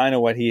 which is kind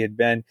of what he had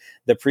been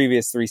the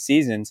previous 3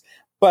 seasons.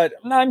 But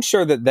I'm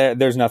sure that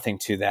there's nothing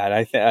to that.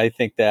 I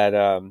think that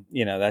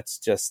that's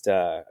just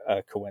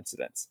a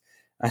coincidence.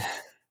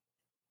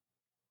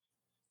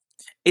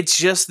 It's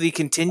just the Oh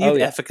continued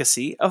yeah,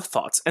 efficacy of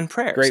thoughts and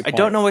prayers. great I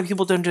don't point. know why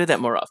people don't do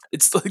that more often.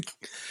 It's like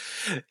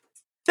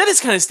That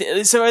is kind of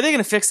so. Are they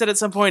going to fix that at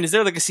some point? Is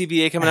there like a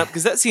CBA coming up?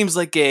 Because that seems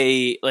like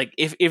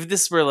if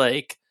this were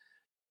like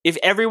if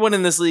everyone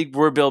in this league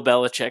were Bill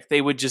Belichick,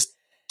 they would just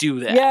do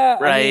that. Yeah,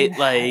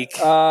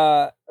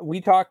 right?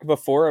 We talked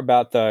before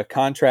about the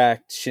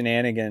contract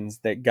shenanigans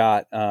that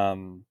got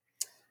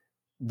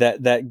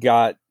that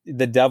got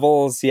the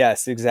Devils.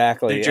 Yes,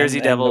 exactly. New Jersey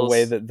and the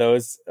way Devils. that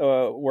those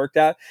worked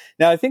out.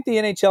 Now, I think the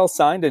NHL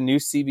signed a new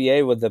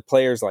CBA with the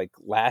players like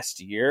last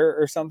year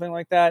or something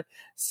like that.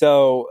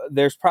 So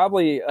there's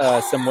probably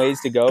some ways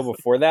to go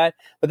before that,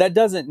 but that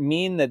doesn't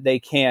mean that they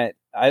can't.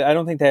 I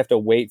don't think they have to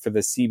wait for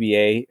the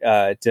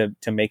CBA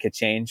to make a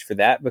change for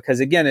that, because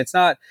again, it's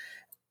not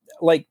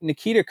like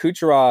Nikita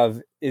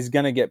Kucherov is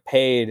going to get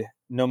paid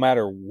no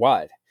matter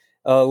what.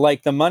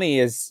 Like the money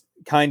is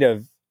kind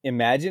of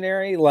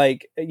imaginary,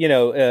 like,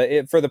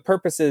 for the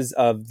purposes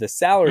of the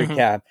salary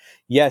cap.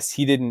 Yes,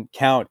 he didn't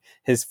count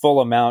his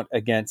full amount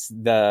against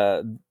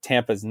the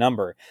Tampa's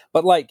number,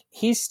 but like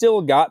he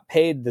still got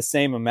paid the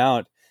same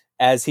amount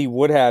as he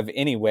would have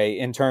anyway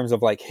in terms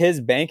of like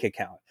his bank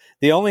account.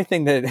 The only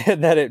thing that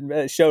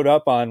it showed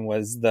up on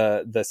was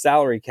the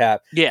salary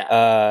cap,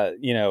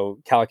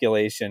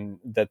 calculation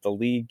that the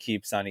league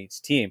keeps on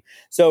each team.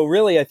 So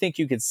really, I think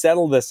you could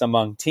settle this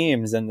among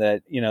teams, and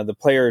that the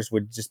players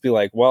would just be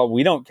like, well,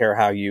 we don't care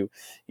how you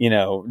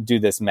do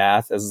this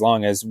math, as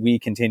long as we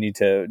continue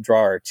to draw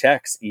our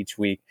checks each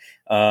week.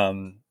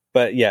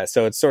 But yeah,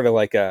 so it's sort of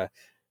like a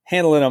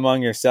handle it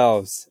among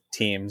yourselves,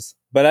 teams.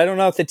 But I don't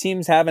know if the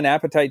teams have an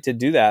appetite to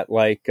do that.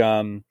 Like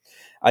I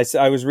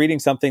was reading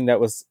something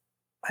that was,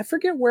 I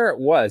forget where it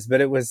was, but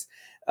it was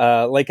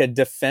like a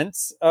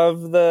defense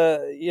of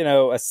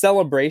a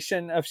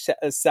celebration of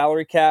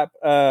salary cap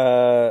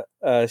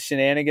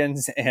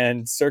shenanigans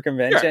and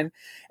circumvention. Sure.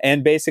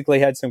 And basically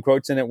had some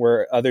quotes in it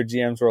where other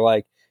GMs were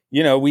like,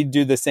 we'd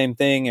do the same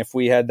thing if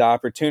we had the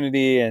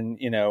opportunity, and,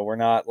 we're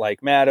not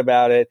like mad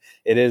about it.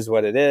 It is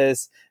what it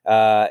is.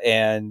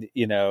 And,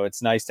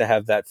 it's nice to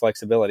have that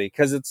flexibility,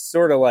 because it's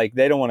sort of like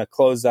they don't want to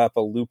close up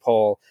a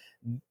loophole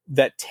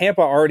that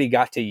Tampa already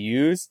got to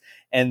use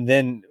and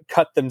then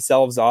cut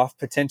themselves off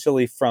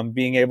potentially from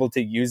being able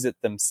to use it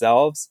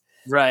themselves.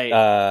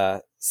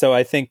 Right. So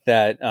I think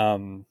that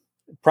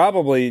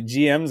probably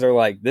GMs are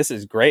like, this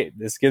is great.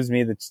 This gives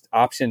me the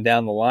option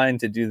down the line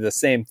to do the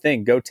same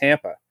thing. Go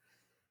Tampa.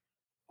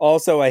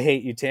 Also, I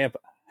hate you, Tampa.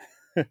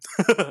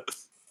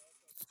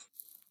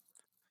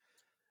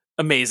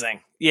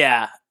 Amazing.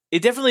 Yeah.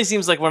 It definitely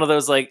seems like one of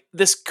those, like,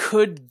 this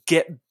could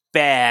get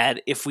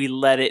bad if we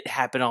let it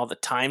happen all the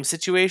time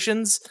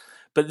situations.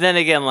 But then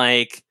again,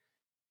 like,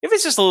 if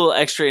it's just a little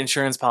extra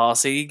insurance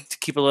policy to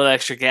keep a little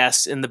extra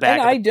gas in the back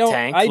of the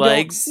tank, I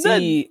don't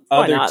see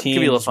other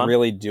teams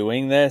really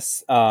doing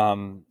this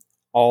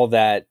all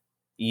that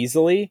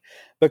easily,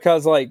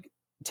 because like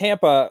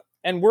Tampa,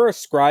 and we're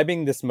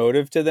ascribing this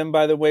motive to them,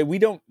 by the way. We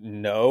don't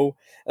know.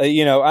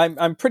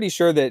 I'm pretty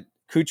sure that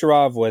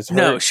Kucherov was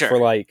hurt for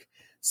like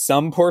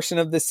some portion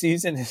of the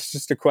season. It's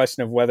just a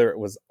question of whether it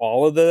was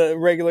all of the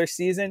regular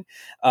season,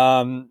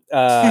 and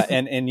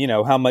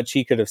how much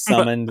he could have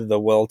summoned the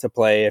will to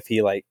play if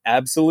he like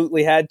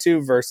absolutely had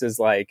to, versus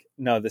like,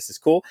 no, this is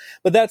cool.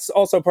 But that's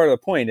also part of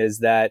the point, is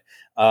that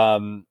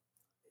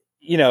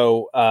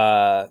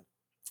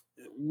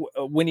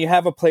when you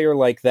have a player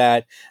like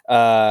that,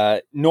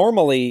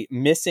 normally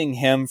missing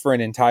him for an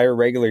entire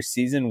regular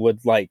season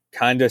would like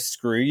kind of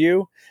screw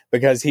you,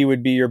 because he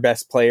would be your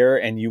best player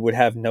and you would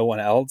have no one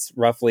else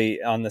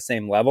roughly on the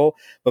same level.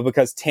 But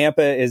because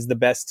Tampa is the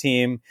best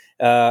team,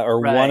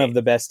 one of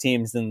the best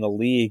teams in the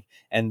league,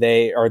 and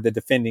they are the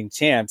defending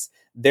champs,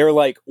 they're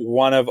like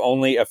one of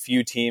only a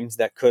few teams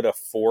that could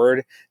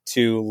afford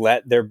to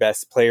let their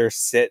best players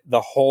sit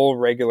the whole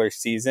regular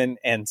season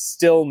and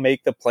still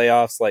make the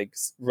playoffs like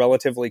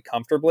relatively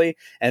comfortably,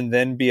 and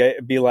then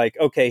be like,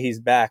 okay, he's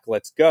back,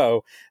 let's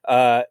go.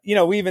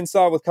 We even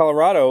saw with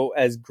Colorado,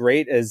 as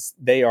great as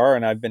they are,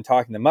 and I've been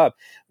talking them up,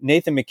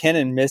 Nathan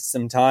McKinnon missed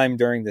some time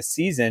during the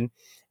season,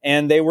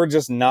 and they were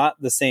just not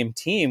the same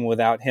team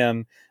without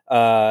him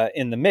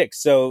in the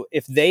mix. So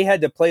if they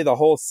had to play the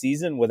whole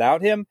season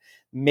without him,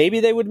 maybe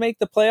they would make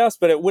the playoffs,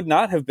 but it would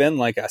not have been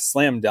like a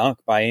slam dunk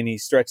by any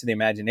stretch of the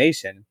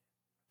imagination.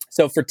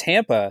 So for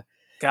Tampa,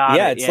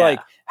 it's like,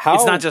 how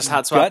it's not just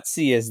hot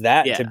gutsy is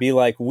that to be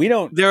like, we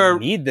don't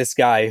need this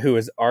guy who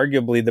is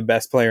arguably the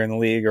best player in the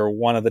league, or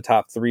one of the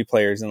top 3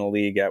 players in the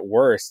league at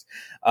worst,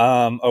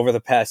 over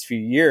the past few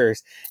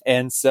years.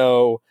 And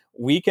so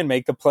we can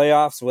make the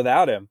playoffs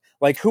without him.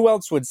 Like, who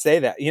else would say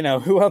that?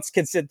 Who else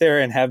could sit there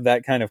and have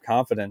that kind of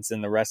confidence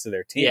in the rest of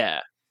their team?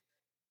 Yeah.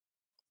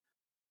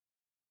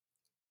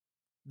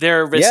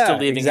 They're at risk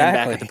of leaving him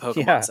back at the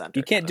Pokemon Center.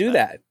 You can't do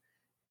that.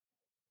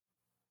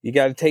 You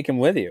got to take him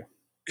with you.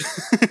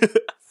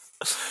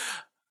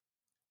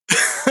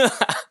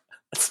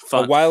 That's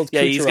fun. A wild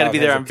he's got to be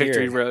there on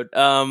Victory Road.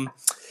 That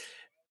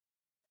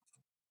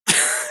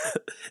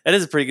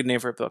is a pretty good name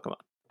for a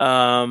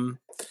Pokemon.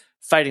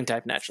 Fighting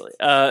type, naturally.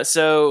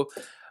 So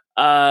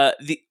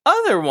The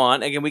other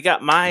one, again, we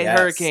got my Yes.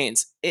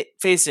 Hurricanes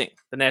facing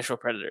the Nashville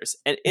Predators,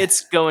 and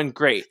it's going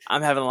great.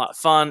 I'm having a lot of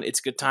fun. It's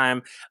a good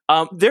time.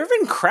 There have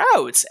been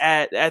crowds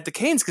at the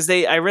Canes because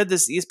I read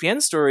this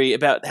ESPN story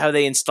about how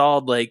they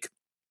installed like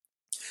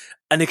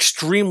an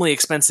extremely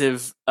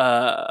expensive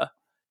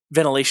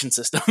ventilation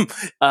system,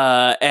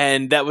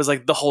 and that was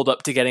like the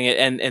holdup to getting it,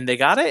 and they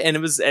got it, and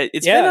it's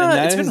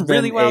been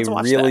really wild to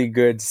watch. Really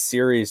good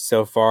series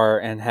so far,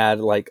 and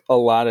had like a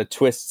lot of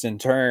twists and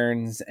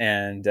turns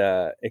and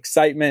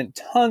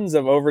excitement, tons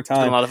of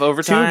overtime, a lot of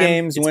overtime. 2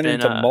 games went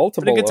into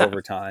multiple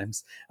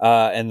overtimes,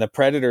 and the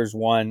Predators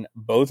won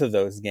both of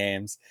those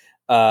games,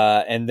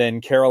 and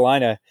then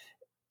Carolina.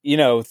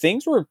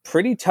 Things were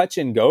pretty touch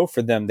and go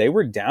for them. They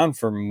were down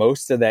for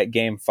most of that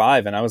game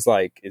 5. And I was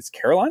like, is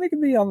Carolina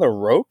going to be on the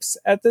ropes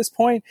at this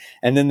point?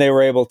 And then they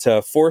were able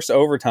to force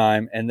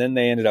overtime. And then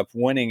they ended up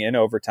winning in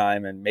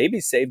overtime and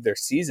maybe saved their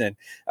season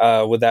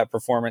with that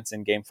performance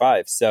in game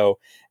 5. So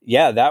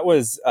yeah, that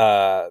was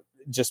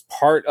just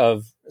part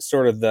of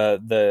sort of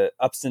the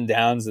ups and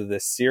downs of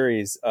this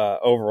series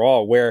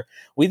overall, where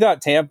we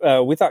thought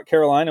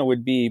Carolina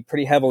would be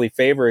pretty heavily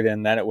favored,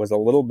 and that it was a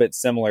little bit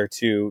similar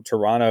to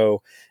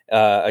Toronto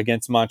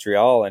against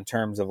Montreal in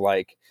terms of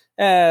like,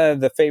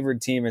 the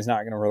favored team is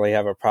not going to really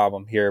have a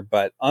problem here.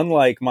 But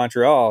unlike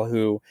Montreal,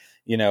 who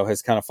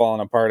has kind of fallen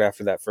apart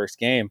after that first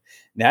game,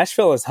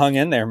 Nashville has hung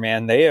in there,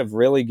 man. They have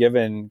really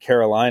given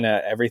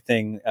Carolina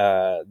everything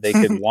they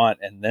could want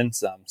and then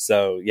some.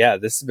 So yeah,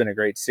 this has been a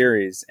great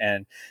series.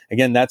 And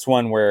again, that's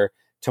one where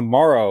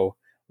tomorrow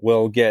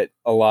we'll get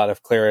a lot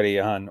of clarity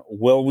on,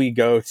 will we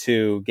go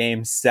to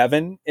game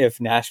 7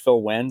 if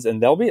Nashville wins? And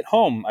they'll be at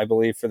home, I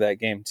believe, for that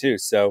game too.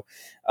 So,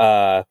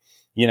 game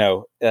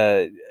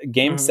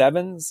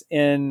 7s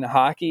in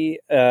hockey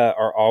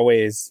are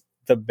always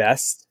the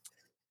best.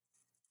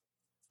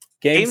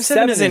 Game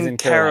 7 is in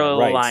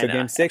Carolina, right? So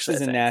game 6 is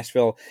in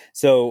Nashville.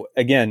 So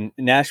again,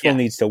 Nashville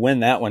needs to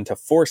win that one to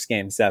force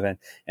game 7.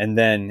 And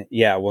then,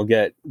 we'll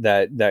get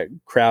that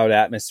crowd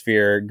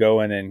atmosphere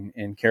going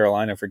in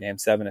Carolina for game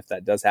 7 if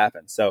that does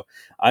happen. So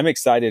I'm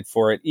excited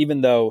for it,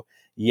 even though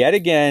yet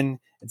again,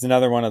 it's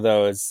another one of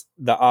those,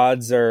 the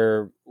odds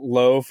are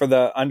low for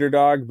the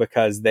underdog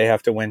because they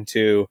have to win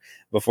 2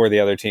 before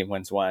the other team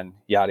wins 1,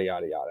 yada,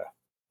 yada, yada.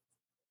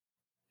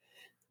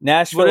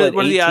 Nashville at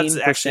 18%, the odds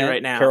actually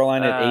right now?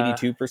 Carolina at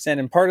 82%.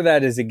 And part of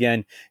that is,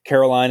 again,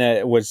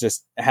 Carolina was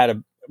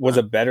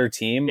a better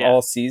team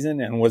all season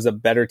and was a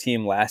better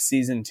team last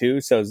season too.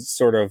 So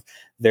sort of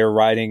they're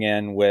riding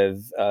in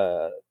with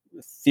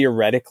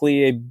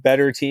theoretically a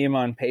better team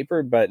on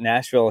paper, but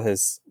Nashville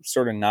has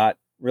sort of not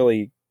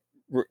really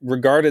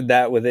regarded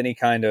that with any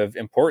kind of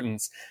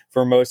importance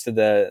for most of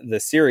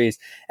the series.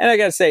 And I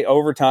got to say,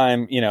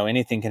 overtime,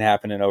 anything can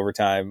happen in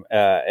overtime.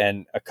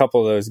 And a couple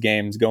of those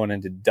games going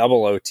into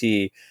double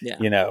OT,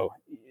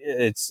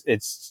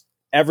 it's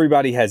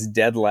everybody has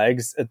dead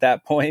legs at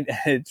that point.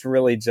 It's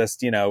really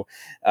just,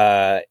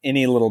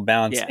 any little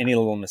bounce, any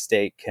little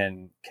mistake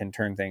can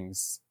turn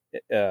things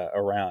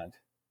around.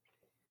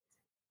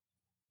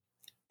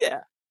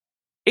 Yeah.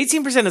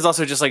 18% is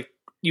also just like,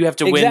 you have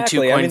to win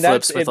 2 coin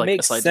flips with like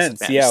a slight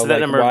disadvantage. Yeah, so that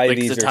number why makes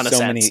these a ton are of so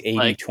sense.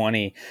 many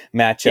 80-20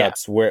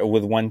 matchups where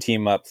with one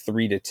team up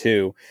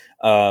 3-2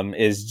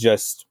 is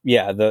just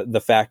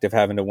the fact of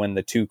having to win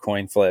the 2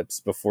 coin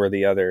flips before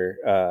the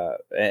other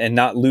and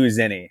not lose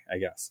any, I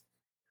guess.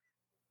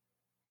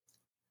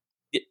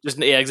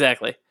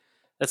 Exactly.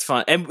 That's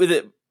fun, and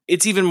with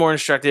it's even more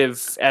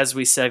instructive as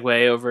we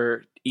segue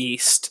over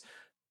east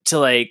to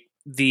like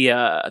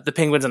the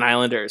Penguins and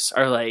Islanders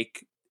are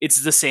like.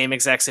 It's the same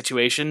exact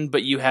situation,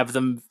 but you have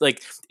them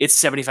like it's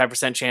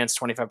 75% chance,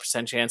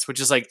 25% chance, which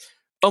is like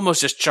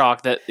almost just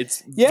chalk that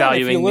it's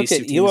valuing. If you look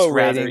these at two ELO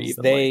ratings,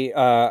 they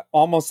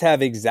almost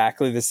have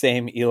exactly the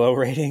same ELO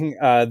rating.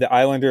 The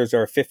Islanders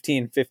are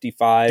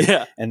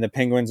 15.55 and the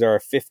Penguins are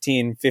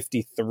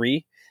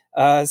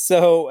 15.53.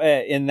 So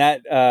in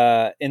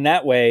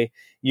that way,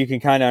 you can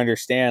kind of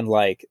understand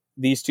like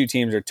these two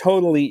teams are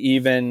totally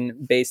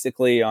even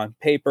basically on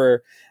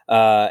paper.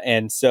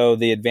 And so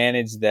the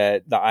advantage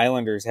that the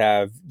Islanders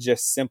have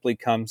just simply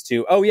comes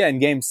to, in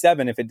game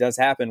 7, if it does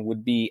happen,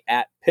 would be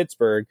at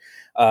Pittsburgh.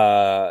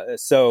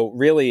 So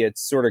really it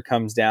sort of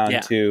comes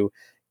down to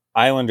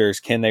Islanders.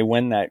 Can they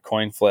win that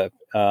coin flip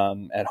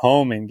at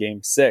home in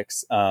game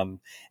 6?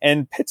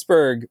 And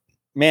Pittsburgh,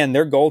 man,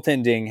 their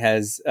goaltending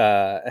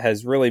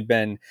has really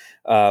been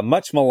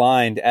much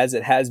maligned, as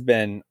it has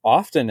been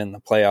often in the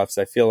playoffs.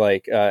 I feel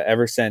like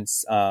ever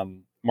since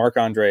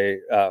Marc-Andre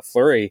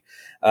Fleury,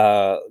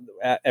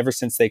 ever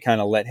since they kind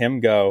of let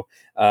him go,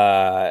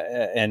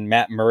 and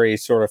Matt Murray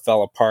sort of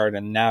fell apart,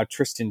 and now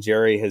Tristan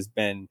Jarry has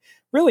been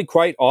really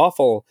quite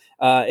awful.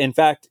 In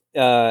fact,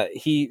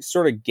 he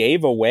sort of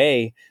gave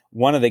away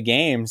one of the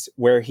games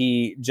where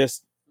he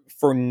just,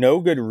 for no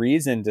good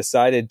reason,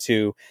 decided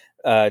to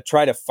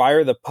try to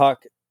fire the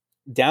puck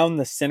down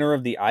the center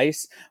of the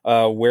ice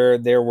where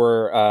there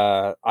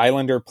were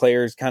Islander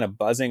players kind of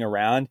buzzing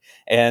around.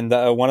 And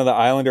one of the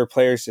Islander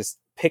players just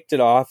picked it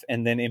off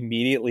and then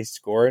immediately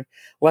scored.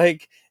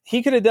 Like,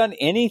 he could have done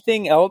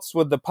anything else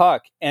with the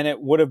puck and it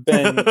would have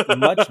been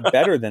much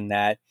better than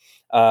that.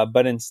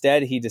 But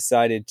instead he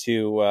decided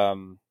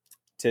to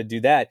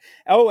do that.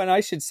 Oh, and I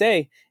should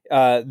say,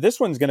 this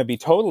one's going to be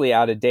totally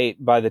out of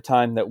date by the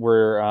time that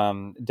we're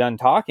done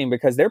talking,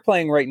 because they're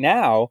playing right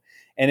now,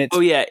 and it's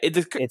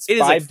it's it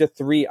is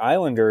 5-3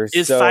 Islanders.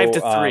 Is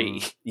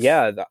 5-3.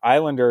 Yeah, the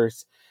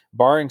Islanders,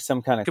 barring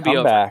some kind of Could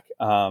comeback,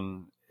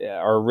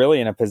 are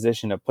really in a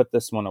position to put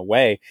this one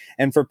away.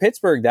 And for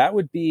Pittsburgh, that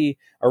would be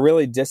a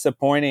really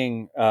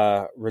disappointing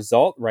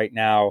result right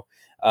now.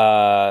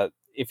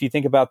 If you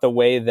think about the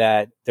way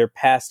that their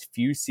past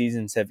few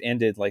seasons have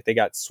ended, like they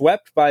got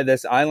swept by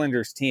this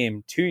Islanders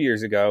team 2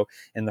 years ago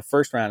in the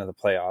first round of the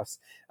playoffs,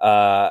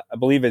 I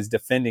believe as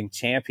defending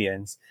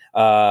champions.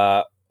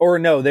 Or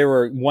no, they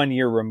were 1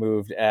 year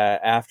removed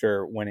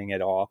after winning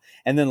it all.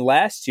 And then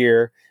last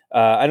year,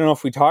 I don't know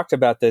if we talked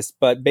about this,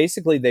 but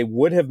basically they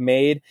would have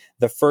made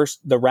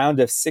the round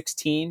of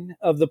 16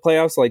 of the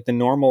playoffs, like the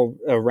normal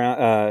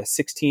round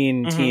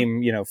 16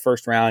 team,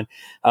 first round,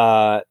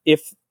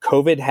 if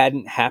COVID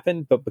hadn't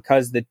happened. But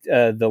because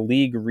the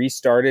league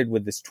restarted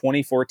with this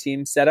 24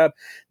 team setup,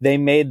 they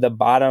made the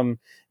bottom,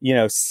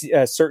 a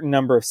certain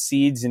number of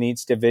seeds in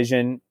each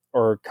division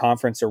or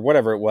conference or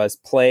whatever it was,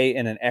 play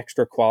in an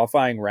extra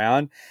qualifying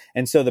round.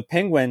 And so the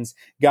Penguins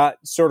got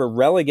sort of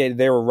relegated.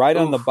 They were right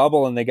on the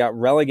bubble and they got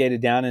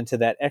relegated down into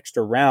that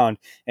extra round.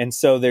 And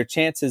so their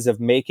chances of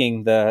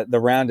making the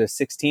round of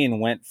 16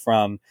 went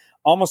from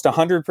almost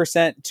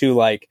 100% to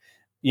 55%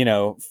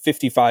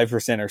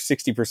 or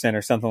 60%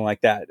 or something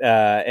like that.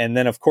 And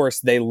then of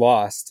course they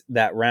lost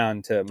that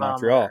round to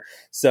Montreal.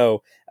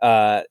 So,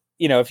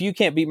 if you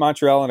can't beat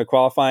Montreal in a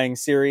qualifying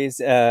series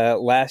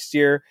last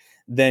year,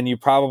 then you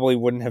probably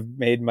wouldn't have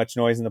made much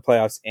noise in the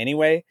playoffs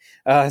anyway.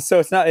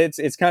 So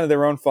it's kind of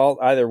their own fault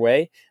either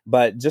way,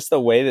 but just the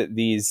way that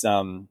these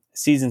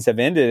seasons have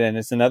ended. And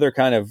it's another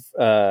kind of,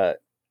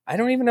 I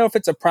don't even know if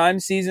it's a prime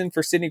season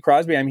for Sidney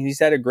Crosby. I mean, he's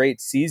had a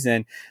great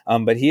season,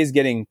 but he is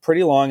getting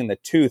pretty long in the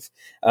tooth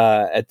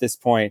at this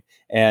point.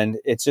 And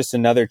it's just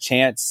another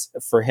chance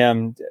for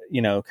him,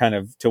 kind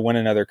of to win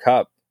another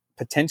cup,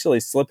 potentially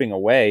slipping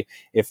away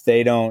if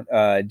they don't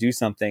do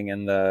something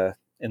in the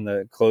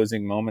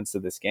closing moments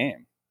of this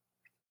game.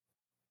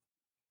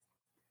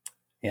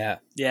 Yeah,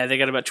 they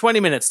got about 20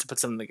 minutes to put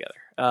something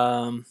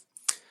together.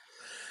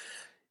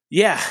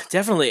 Yeah,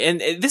 definitely.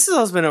 And this has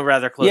also been a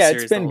rather close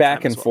series. It's been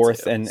back and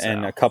forth and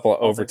a couple of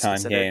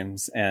overtime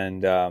games.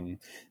 And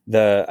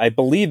I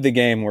believe the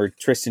game where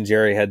Tristan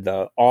Jarry had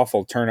the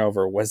awful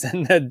turnover was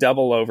in the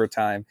double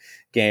overtime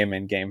game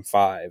in Game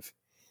 5.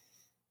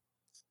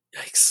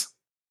 Yikes.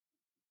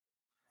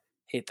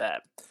 Hate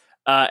that.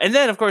 And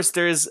then, of course,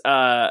 there's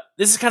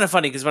this is kind of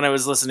funny because when I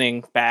was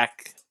listening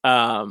back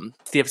to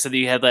the episode that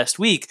you had last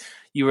week,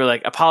 you were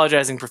like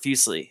apologizing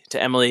profusely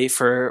to Emily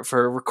for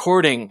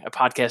recording a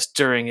podcast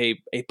during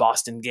a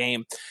Boston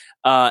game.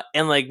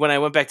 And like when I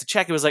went back to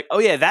check, it was like, oh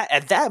yeah, that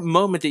at that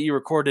moment that you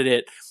recorded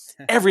it,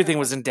 everything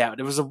was in doubt.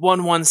 It was a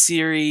 1-1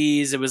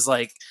 series. It was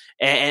like,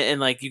 and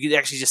like you could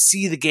actually just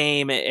see the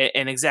game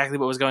and exactly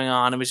what was going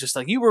on. It was just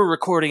like you were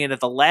recording it at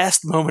the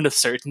last moment of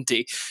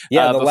certainty.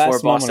 Yeah, the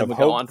last moment of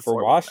hope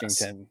for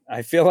Washington.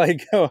 I feel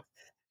like,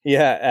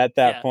 at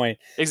that point,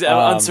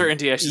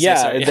 uncertainty. I should say.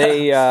 Sorry.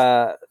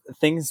 They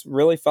things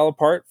really fell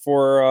apart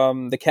for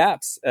the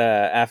Caps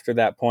after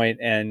that point,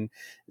 and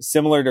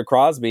similar to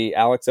Crosby,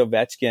 Alex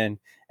Ovechkin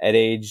at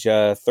age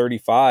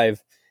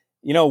 35.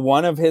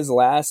 One of his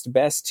last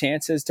best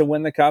chances to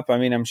win the cup. I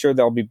mean, I'm sure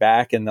they'll be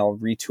back and they'll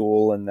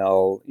retool and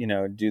they'll,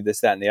 do this,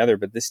 that, and the other.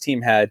 But this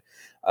team had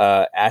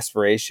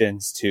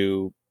aspirations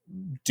to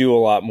do a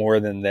lot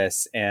more than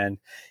this. And,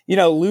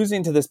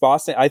 losing to this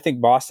Boston, I think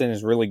Boston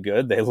is really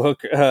good. They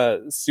look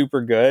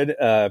super good,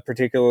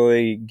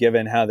 particularly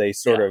given how they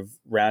sort of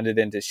rounded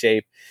into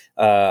shape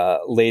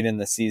late in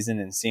the season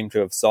and seem to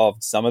have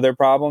solved some of their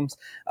problems.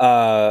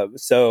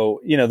 So,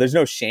 there's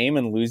no shame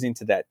in losing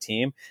to that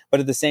team. But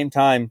at the same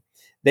time,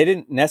 they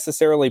didn't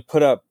necessarily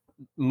put up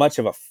much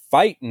of a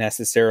fight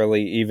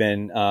necessarily,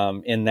 even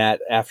in that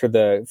after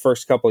the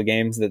first couple of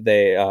games that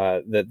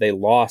they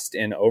lost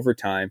in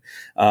overtime.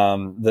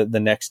 The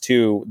next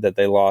two that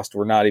they lost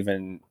were not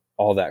even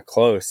all that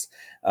close.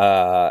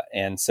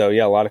 And so,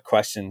 a lot of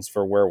questions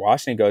for where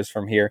Washington goes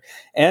from here,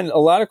 and a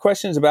lot of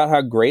questions about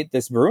how great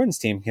this Bruins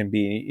team can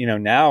be.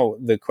 Now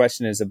the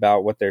question is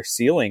about what their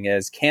ceiling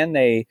is. Can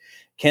they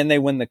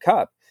win the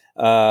cup?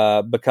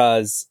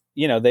 Because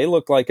they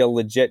look like a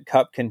legit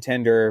cup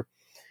contender,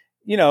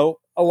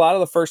 a lot of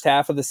the first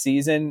half of the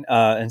season,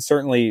 and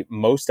certainly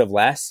most of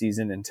last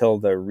season until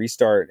the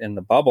restart in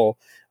the bubble.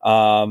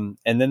 And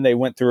then they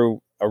went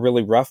through a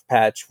really rough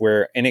patch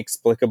where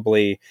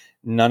inexplicably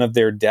none of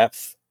their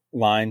depth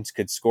lines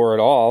could score at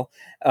all.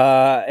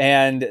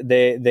 And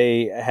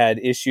they had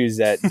issues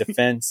at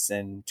defense,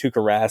 and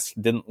Tuukka Rask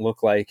didn't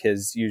look like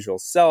his usual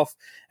self.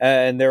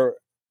 And there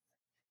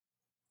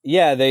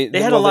Yeah, They had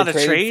a they lot of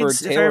traded for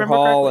trades, if I Taylor remember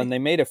Hall, and correctly. they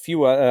made a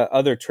few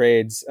other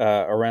trades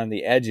around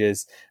the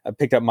edges.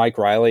 Picked up Mike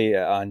Riley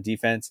on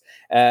defense,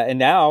 and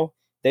now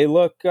they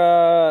look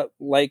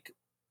like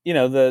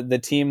the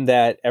team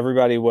that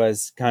everybody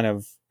was kind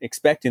of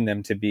expecting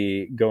them to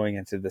be going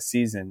into the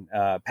season.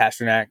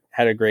 Pasternak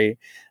had a great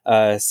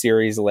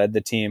series, led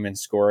the team in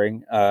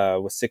scoring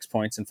with 6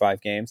 points in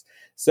 5 games.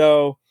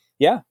 So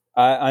yeah,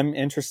 I'm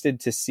interested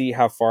to see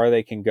how far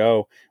they can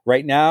go.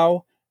 Right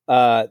now,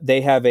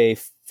 they have a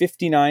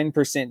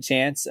 59%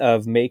 chance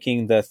of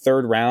making the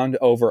third round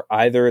over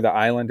either the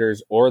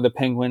Islanders or the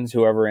Penguins,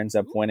 whoever ends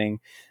up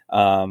winning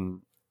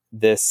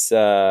this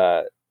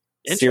Interesting.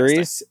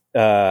 series.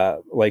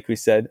 Like we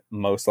said,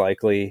 most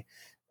likely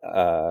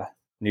uh,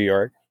 New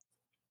York.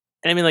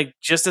 And I mean, like,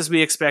 just as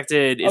we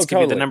expected, Oh, it's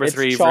going to be the totally. number It's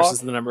 3 versus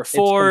chalk. the number It's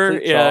 4,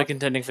 complete chalk.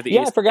 contending for the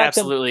Yeah, I East. forgot to.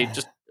 Absolutely,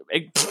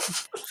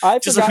 I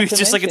just like forgot to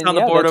just like it's mention, on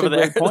the yeah, board that's a over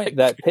there. great point. Like,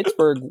 That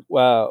Pittsburgh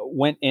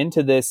went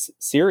into this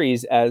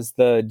series as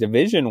the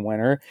division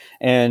winner,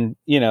 and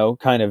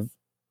kind of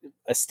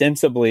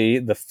ostensibly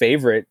the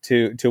favorite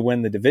to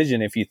win the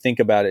division if you think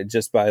about it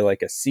just by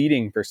like a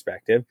seeding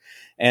perspective,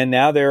 and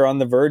now they're on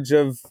the verge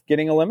of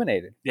getting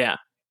eliminated. yeah,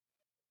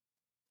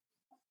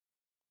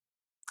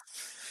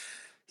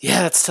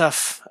 yeah, that's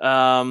tough.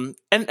 And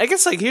I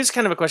guess like here's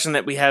kind of a question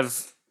that we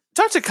have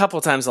talked a couple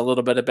times a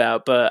little bit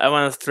about, but I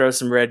want to throw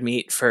some red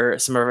meat for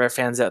some of our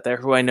fans out there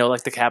who I know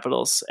like the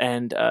Capitals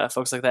and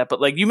folks like that.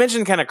 But like you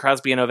mentioned, kind of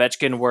Crosby and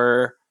Ovechkin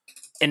were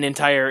an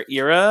entire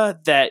era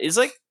that is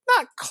like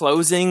not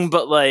closing,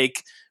 but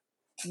like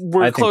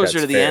we're I think closer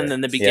that's to the end fair.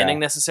 than the Yeah. beginning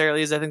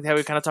necessarily, is I think how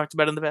we kind of talked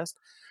about in the past.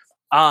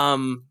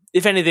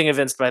 If anything,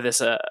 evinced by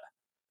this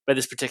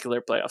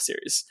particular playoff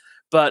series.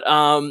 But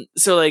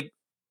so like,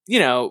 you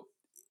know,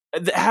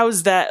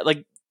 how's that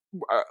like?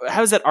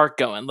 How's that arc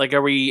going? Like,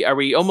 are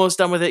we almost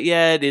done with it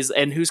yet?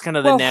 And who's kind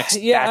of the Well, next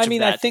yeah, I batch of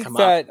mean, I that to think come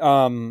up?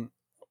 that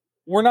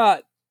we're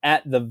not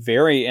at the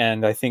very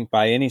end, I think,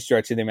 by any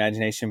stretch of the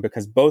imagination,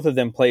 because both of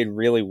them played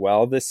really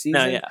well this No,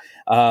 season. yeah,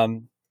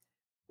 Um,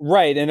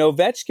 right, and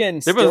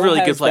Ovechkin they're both still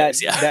really good has that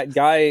players. Yeah, that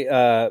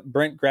guy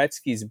Brent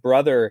Gretzky's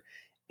brother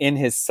in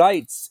his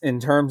sights in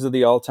terms of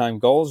the all-time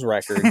goals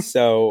record.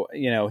 So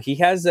he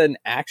has an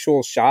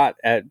actual shot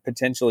at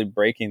potentially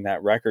breaking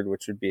that record,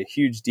 which would be a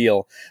huge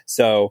deal.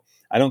 So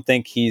I don't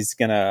think he's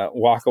gonna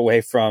walk away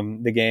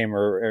from the game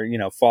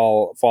or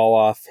fall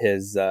off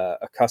his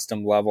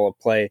accustomed level of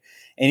play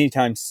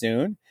anytime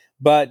soon.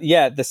 But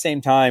yeah, at the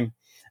same time,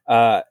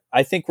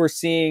 I think we're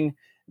seeing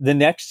the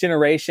next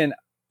generation.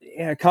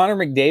 Yeah, Connor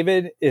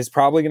McDavid is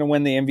probably going to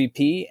win the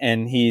MVP,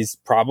 and he's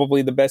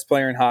probably the best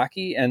player in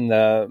hockey and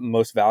the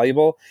most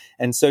valuable.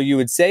 And so you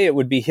would say it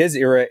would be his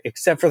era,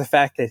 except for the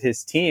fact that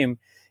his team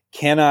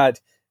cannot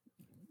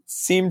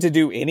seem to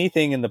do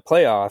anything in the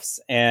playoffs.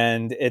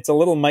 And it's a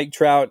little Mike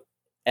Trout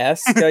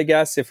esque, I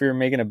guess, if we were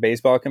making a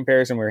baseball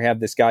comparison, where we have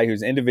this guy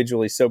who's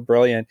individually so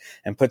brilliant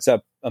and puts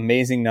up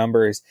amazing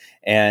numbers,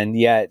 and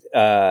yet,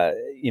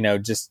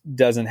 just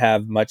doesn't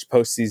have much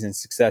postseason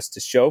success to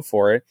show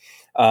for it.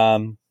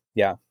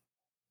 Yeah.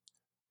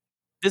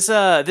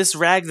 this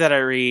rag that I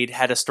read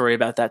had a story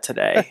about that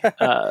today,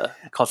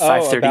 called Oh,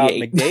 about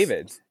 538.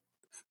 McDavid.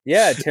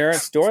 Yeah,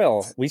 Terrence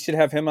Doyle. We should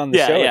have him on the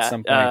Yeah, show at yeah.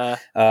 some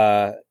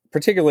point.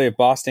 Particularly if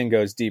Boston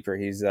goes deeper.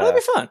 He's That'd be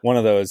fun. one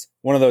of those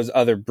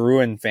other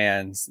Bruin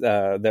fans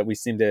that we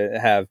seem to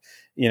have,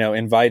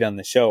 invite on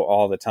the show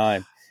all the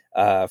time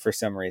for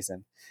some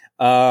reason.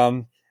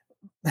 I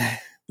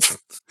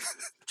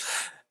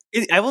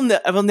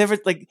will never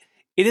like.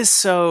 It is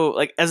so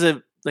like as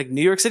a like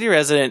New York City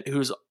resident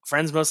whose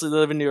friends mostly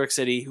live in New York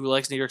City who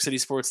likes New York City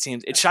sports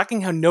teams. It's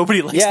shocking how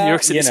nobody likes New Yeah,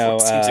 York City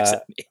sports teams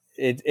except me.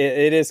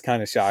 it is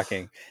kind of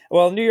shocking.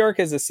 Well, New York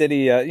is a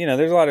city.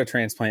 There's a lot of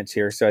transplants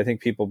here, so I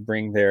think people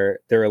bring their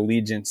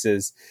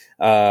allegiances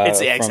Yeah,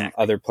 from exactly.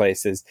 other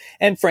places.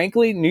 And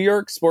frankly, New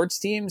York sports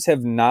teams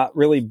have not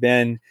really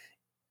been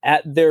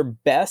at their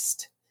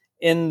best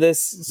in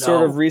this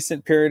sort of No,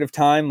 recent period of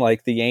time.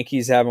 Like the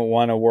Yankees haven't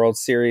won a World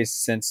Series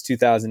since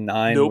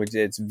 2009, nope. which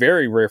it's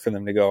very rare for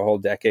them to go a whole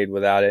decade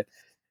without it.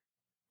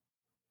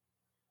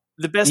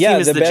 The best team Yeah,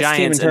 is the the best team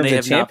Giants, in and terms they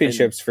of have not been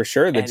championships for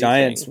sure. The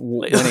Giants anything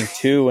lately. winning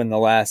two in the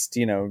last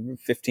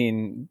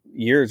 15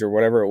 years or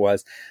whatever it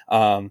was.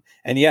 And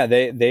yeah,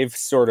 they've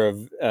sort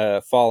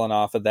of fallen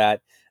off of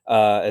that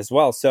as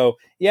well. So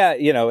yeah,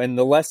 and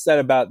the less said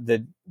about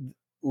the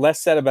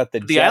The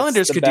Jets,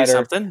 Islanders the could do better.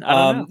 something. I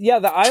don't know. Yeah,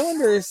 the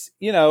Islanders,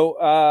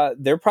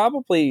 they're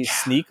probably Yeah,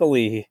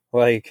 sneakily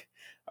like,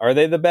 are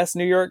they the best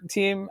New York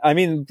team? I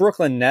mean,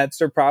 Brooklyn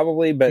Nets are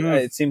probably, but mm,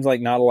 it seems like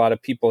not a lot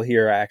of people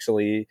here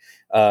actually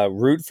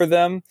root for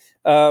them,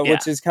 yeah.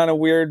 which is kind of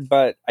weird,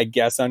 but I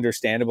guess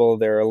understandable.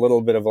 They're a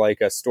little bit of like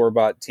a store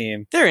bought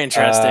team They're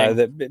interesting.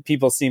 that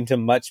people seem to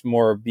much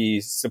more be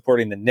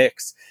supporting the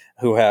Knicks,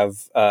 who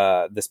have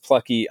this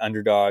plucky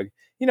underdog,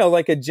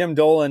 like a Jim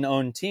Dolan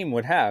owned team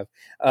would have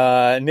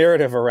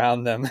narrative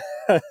around them.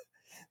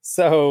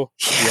 So,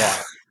 Yeah.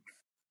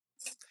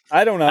 yeah.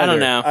 I don't I don't either.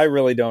 know. I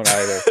really don't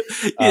either.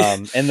 Yeah.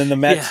 And then the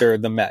Mets Yeah. are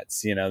the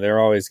Mets. They're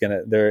always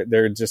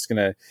they're just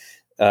gonna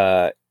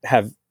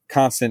have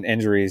constant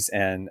injuries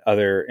and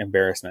other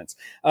embarrassments.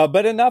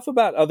 But enough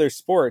about other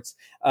sports.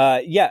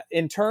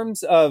 In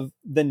terms of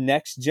the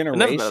next Enough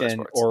about other generation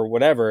sports. or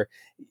whatever,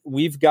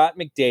 we've got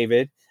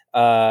McDavid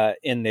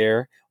in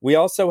there. We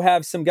also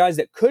have some guys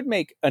that could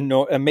make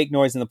make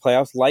noise in the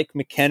playoffs, like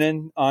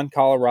McKinnon on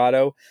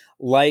Colorado,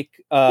 like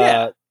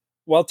Yeah.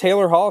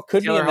 Taylor Hall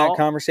could be Taylor in that Hall.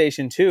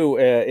 conversation too,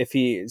 if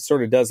he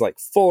sort of does like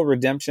full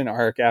redemption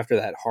arc after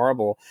that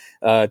horrible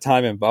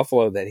time in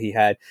Buffalo that he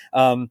had.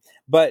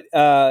 But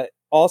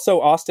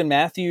also Austin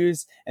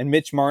Matthews and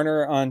Mitch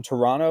Marner on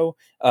Toronto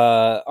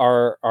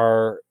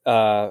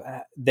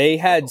they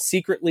had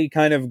secretly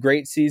kind of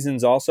great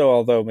seasons also,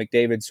 although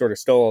McDavid sort of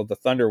stole the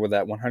thunder with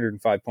that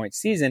 105-point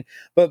season.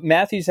 But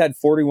Matthews had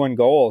 41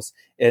 goals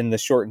in the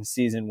shortened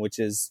season, which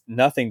is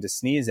nothing to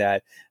sneeze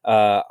at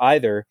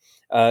either.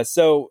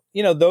 So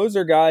those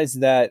are guys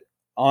that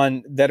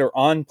are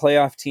on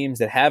playoff teams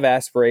that have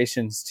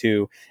aspirations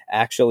to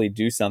actually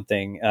do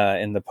something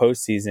in the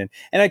postseason.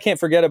 And I can't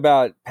forget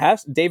about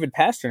David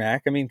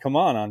Pastrnak. I mean, come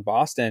on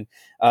Boston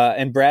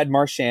and Brad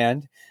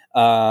Marchand.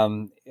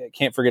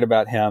 Can't forget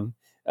about him.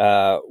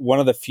 One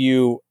of the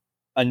few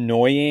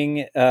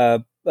annoying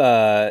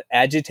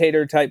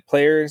agitator type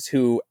players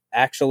who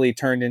actually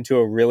turned into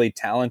a really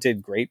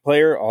talented, great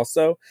player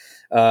also,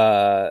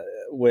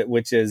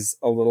 which is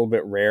a little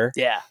bit rare.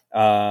 Yeah.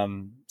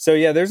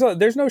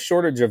 There's no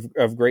shortage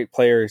of great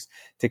players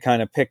to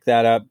kind of pick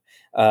that up,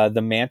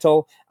 the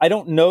mantle. I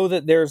don't know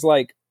that there's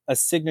like a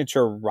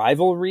signature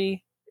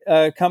rivalry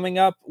coming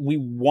up. We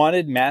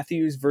wanted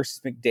Matthews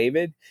versus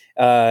McDavid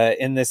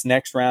in this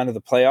next round of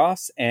the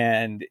playoffs,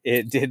 and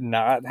it did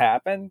not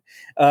happen.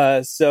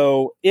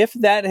 So if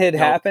that had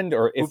happened,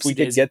 or if we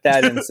could get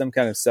that in some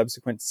kind of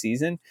subsequent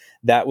season,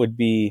 that would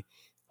be,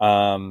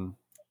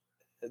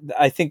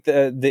 I think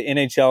the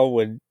NHL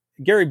would,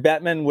 Gary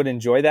Bettman would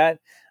enjoy that.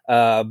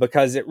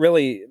 Because it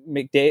really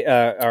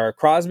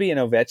Crosby and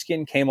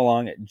Ovechkin came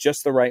along at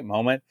just the right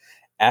moment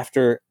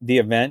after the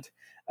event,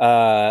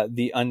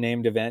 the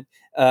unnamed event,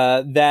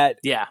 that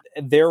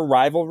their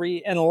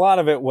rivalry, and a lot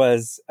of it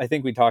was, I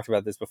think we talked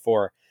about this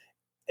before,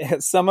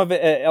 some of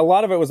it, a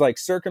lot of it was like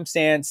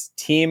circumstance,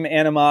 team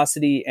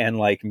animosity, and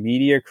like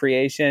media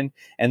creation,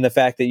 and the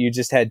fact that you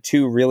just had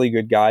two really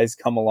good guys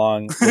come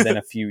along within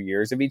a few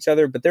years of each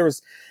other. But there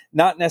was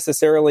not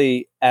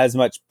necessarily as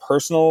much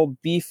personal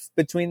beef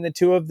between the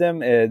two of them.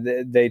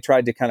 They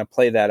tried to kind of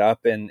play that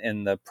up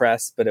in the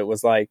press, but it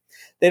was like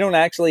they don't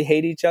actually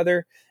hate each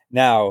other.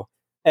 Now,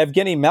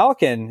 Evgeny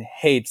Malkin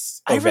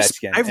hates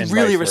Ovechkin. I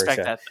really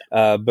respect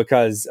that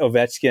because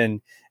Ovechkin.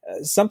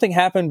 Something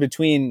happened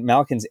between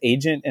Malkin's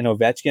agent and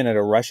Ovechkin at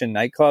a Russian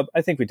nightclub.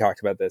 I think we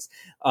talked about this,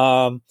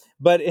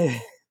 but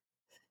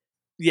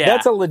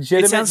that's a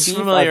legitimate. It sounds beef,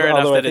 familiar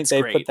enough although that I think it's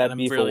they great, put that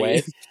beef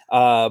away.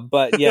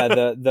 But yeah,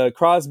 the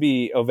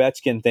Crosby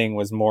Ovechkin thing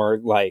was more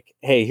like,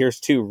 hey, here's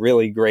two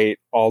really great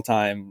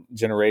all-time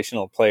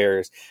generational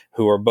players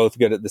who are both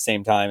good at the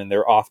same time, and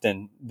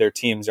their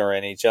teams are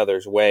in each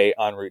other's way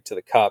en route to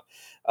the cup,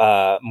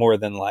 more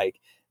than like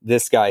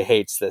this guy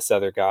hates this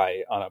other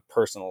guy on a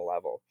personal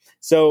level.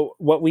 So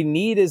what we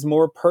need is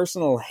more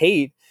personal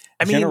hate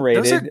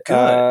generated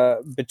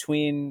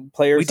between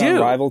players on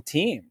rival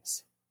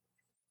teams.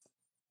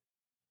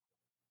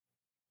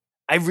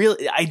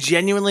 I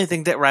genuinely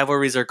think that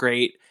rivalries are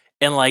great,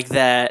 and like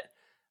that.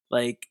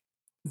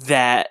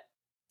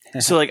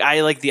 So like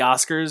I like the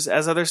Oscars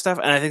as other stuff,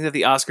 and I think that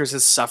the Oscars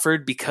has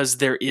suffered because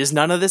there is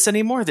none of this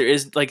anymore. There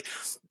is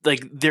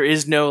there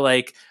is no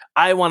like,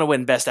 I want to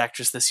win Best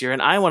Actress this year,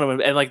 and I want to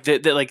win, and like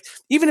like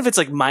even if it's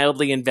like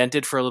mildly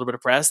invented for a little bit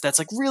of press, that's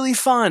like really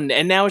fun.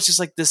 And now it's just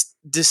like this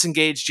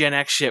disengaged Gen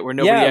X shit where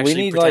nobody actually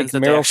we need pretends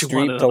like that Meryl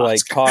Streep to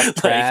like talk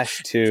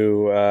trash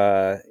to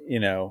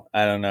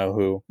I don't know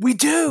who. We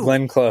do.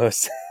 Glenn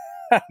Close.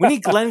 We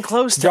need Glenn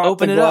Close to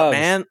open it up,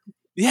 man.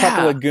 Yeah,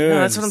 couple of Goons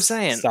that's what I'm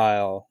saying.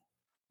 Style.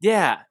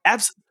 Yeah,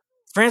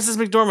 Frances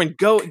McDormand,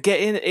 go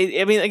get in.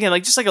 I mean, again,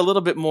 like just like a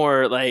little bit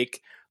more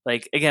like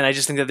again, I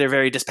just think that they're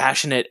very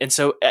dispassionate, and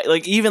so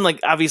like even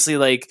like obviously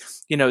like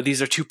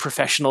these are two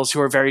professionals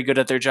who are very good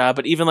at their job,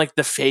 but even like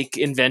the fake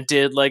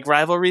invented like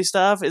rivalry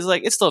stuff is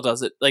like it still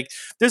does it. Like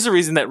there's a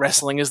reason that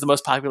wrestling is the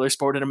most popular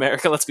sport in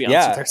America. Let's be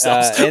honest with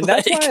ourselves, and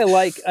that's why I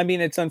like. I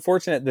mean, it's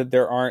unfortunate that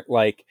there aren't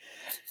like.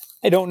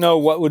 I don't know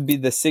what would be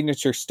the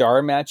signature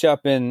star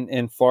matchup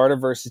in Florida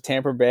versus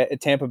Tampa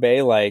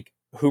Bay, like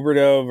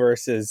Huberdeau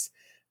versus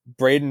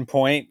Braden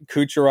Point,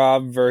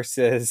 Kucherov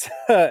versus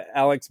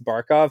Alex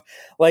Barkov.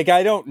 Like,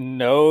 I don't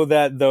know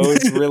that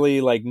those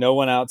really, like, no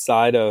one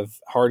outside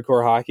of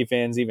hardcore hockey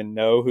fans even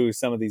know who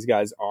some of these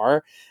guys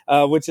are,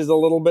 which is a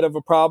little bit of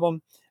a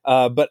problem.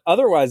 But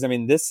otherwise, I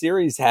mean, this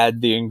series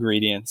had the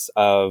ingredients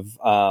of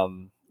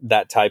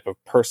that type of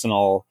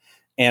personal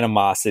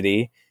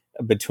animosity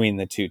between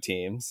the two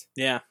teams.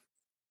 Yeah.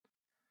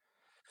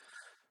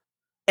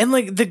 And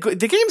like the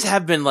games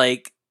have been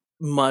like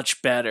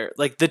much better.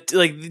 Like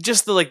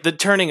the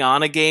turning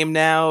on a game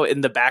now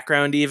in the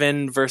background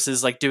even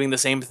versus like doing the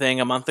same thing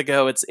a month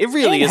ago. It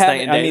really is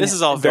night and day. This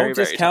is all very, don't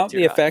just very count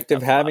the effect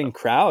of having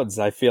crowds.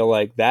 I feel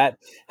like that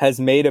has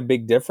made a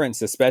big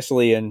difference,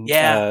 especially in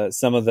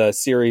some of the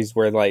series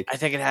where like I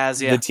think it has.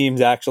 The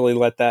teams actually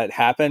let that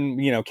happen.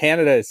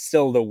 Canada is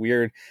still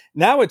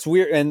now it's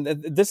weird, and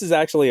this is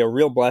actually a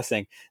real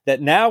blessing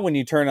that now when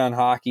you turn on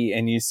hockey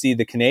and you see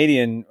the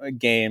Canadian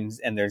games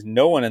and there's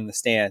no one in the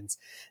stands,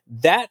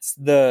 that's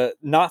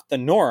not the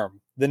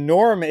norm. The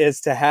norm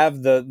is to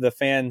have the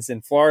fans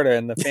in Florida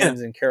and the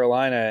fans in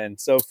Carolina and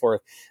so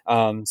forth.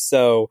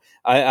 So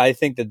I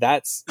think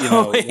that's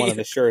one of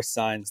the surest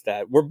signs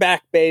that we're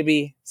back,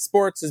 baby.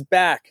 Sports is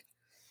back.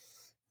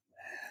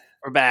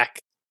 We're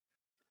back.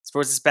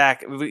 Sports is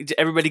back.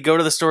 Everybody go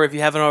to the store if you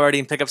haven't already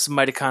and pick up some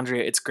mitochondria.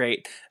 It's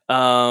great.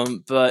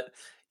 But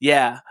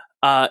yeah,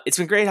 it's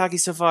been great hockey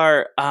so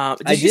far.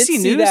 Did you see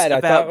news that.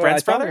 about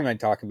Brent's brother? I thought we might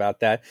talk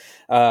about that.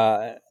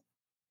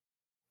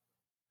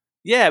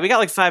 Yeah, we got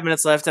like 5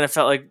 minutes left, and I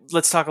felt like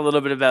let's talk a little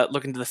bit about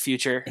looking to the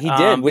future. He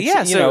did, which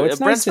it's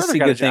nice to see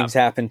good things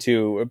happen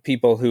to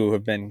people who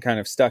have been kind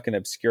of stuck in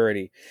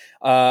obscurity.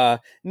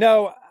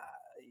 No,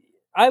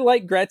 I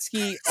like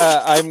Gretzky.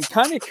 I'm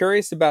kind of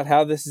curious about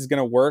how this is going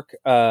to work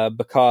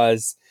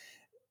because,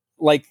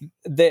 like,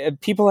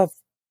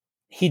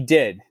 he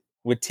did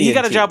with TNT. He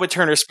got a job with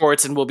Turner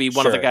Sports and will be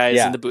one of the guys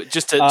in the booth.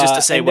 Just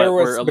to say what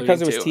we're alluding to.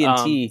 Because it was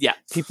TNT,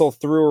 people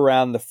threw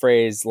around the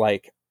phrase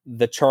like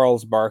the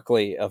Charles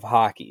Barkley of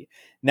hockey.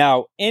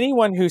 Now,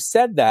 anyone who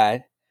said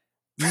that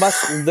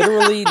must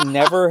literally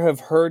never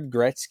have heard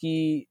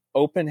Gretzky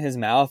open his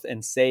mouth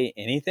and say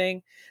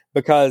anything,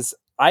 because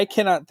I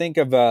cannot think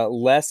of a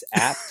less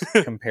apt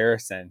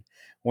comparison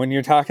when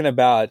you're talking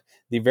about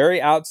the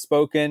very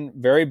outspoken,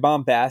 very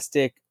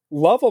bombastic,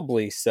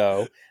 lovably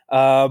so,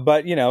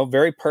 but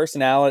very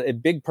a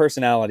big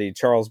personality,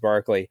 Charles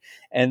Barkley.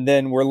 And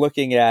then we're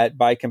looking at,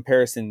 by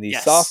comparison, the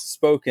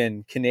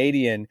soft-spoken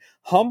Canadian,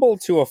 humble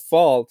to a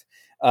fault,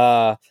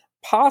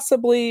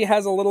 possibly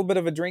has a little bit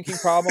of a drinking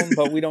problem,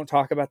 but we don't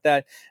talk about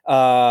that.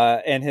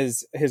 And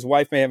his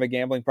wife may have a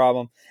gambling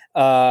problem.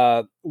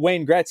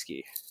 Wayne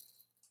Gretzky.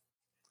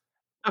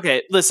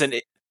 Okay, listen.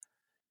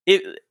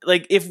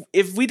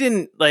 If we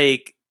didn't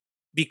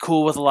be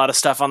cool with a lot of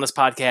stuff on this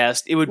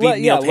podcast, it would be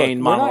Neil Payne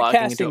monologuing. We're not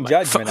casting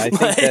judgment. I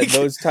think that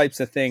those types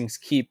of things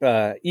keep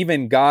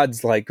even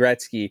gods like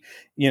Gretzky,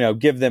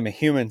 give them a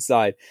human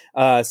side.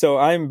 So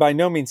I'm by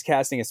no means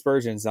casting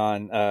aspersions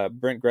on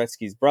Brent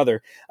Gretzky's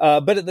brother,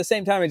 but at the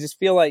same time, I just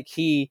feel like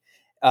he's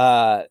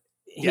not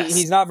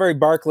very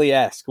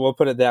Barkley-esque. We'll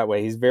put it that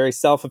way. He's very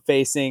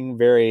self-effacing,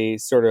 very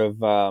sort of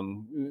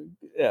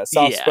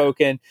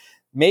soft-spoken. Yeah.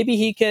 Maybe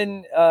he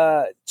can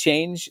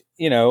change,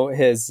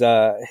 his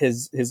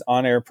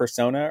on-air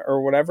persona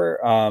or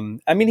whatever.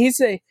 I mean, he's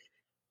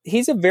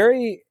a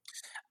very.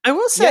 I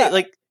will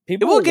say,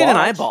 people will get in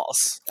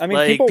eyeballs. I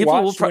mean, people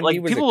watched when he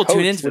was a coach,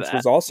 tune into which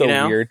was also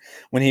weird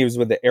when he was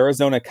with the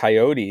Arizona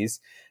Coyotes.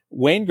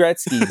 Wayne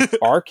Gretzky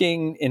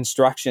barking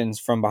instructions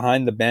from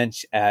behind the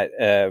bench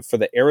for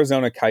the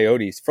Arizona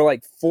Coyotes for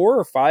like 4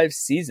 or 5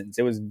 seasons.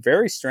 It was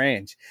very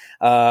strange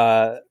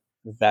that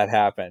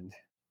happened.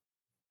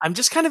 I'm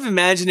just kind of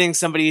imagining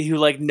somebody who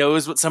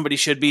knows what somebody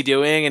should be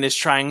doing and is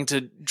trying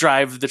to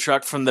drive the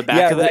truck from the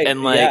back of it.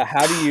 And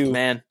how do you?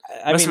 Man,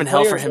 must have been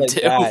hell for him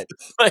too.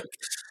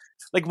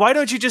 Like, why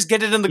don't you just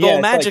get it in the goal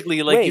magically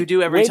you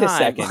do every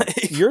time? Wait a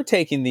second, you're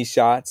taking these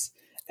shots,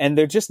 and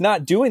they're just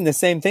not doing the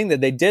same thing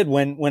that they did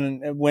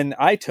when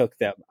I took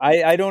them.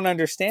 I don't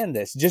understand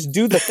this. Just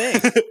do the thing.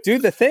 Do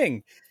the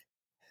thing.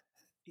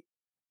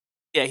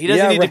 Yeah, he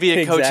doesn't need to be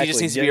a coach. Exactly. He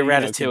just needs to be a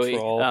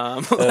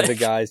ratatouille. The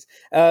guys.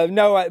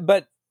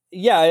 But.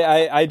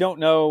 Yeah, I don't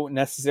know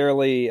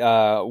necessarily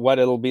what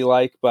it'll be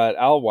like, but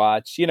I'll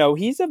watch.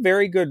 He's a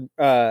very good,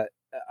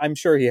 I'm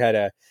sure he had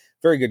a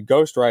very good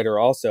ghostwriter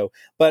also,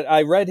 but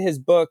I read his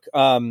book.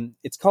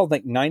 It's called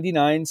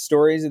 99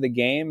 Stories of the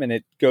Game, and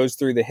it goes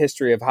through the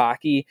history of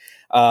hockey.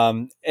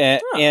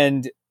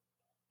 And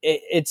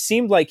it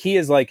seemed like he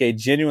is a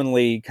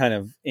genuinely kind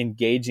of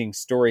engaging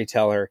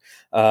storyteller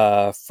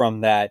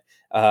from that.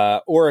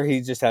 Or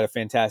he just had a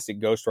fantastic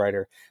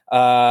ghostwriter.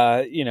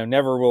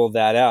 Never rule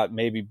that out.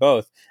 Maybe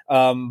both.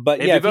 But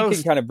maybe if he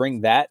can kind of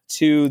bring that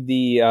to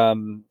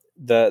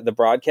the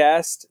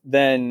broadcast,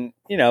 then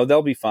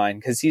they'll be fine,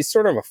 because he's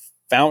sort of a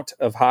fount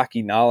of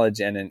hockey knowledge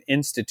and an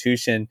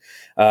institution,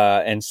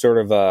 and sort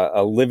of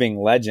a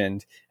living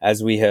legend,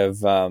 as we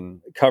have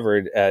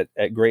covered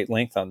at great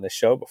length on this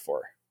show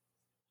before.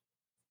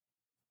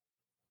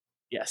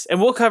 Yes,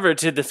 and we'll cover it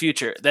to the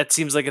future. That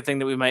seems like a thing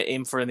that we might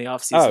aim for in the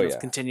offseason of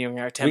continuing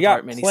our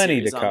 10-part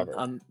miniseries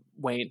on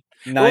Wayne.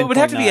 Well, it would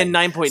have to be a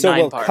 9.9 so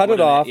we'll part. Cut it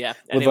off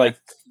anyway.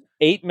 With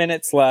 8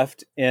 minutes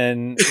left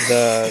in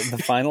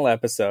the final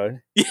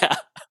episode. Yeah.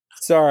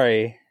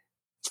 Sorry.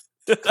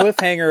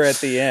 Cliffhanger at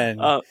the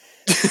end.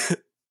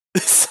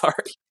 Sorry.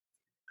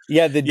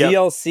 Yeah, the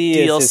DLC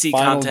is his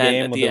final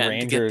game with the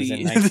Rangers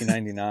in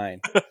 1999.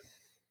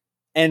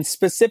 And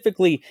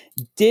specifically,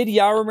 did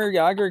Jaromir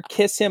Jagr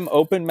kiss him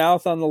open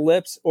mouth on the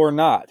lips or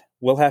not?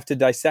 We'll have to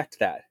dissect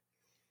that.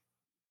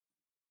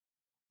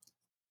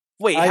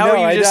 Wait, how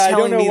are you just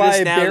telling me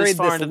this now this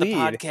far into lead. the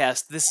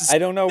podcast? This is I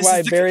don't know why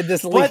I buried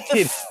this lead.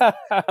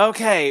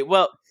 Okay,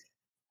 well,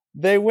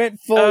 they went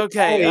full.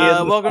 Okay,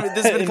 welcome.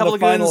 This has been a couple of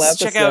Goons.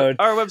 Check out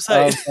our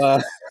website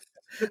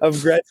of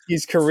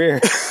Gretzky's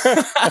career.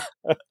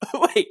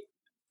 Wait,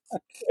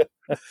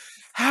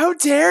 how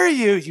dare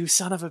you, you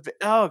son of a!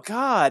 Oh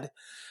God!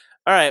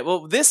 All right,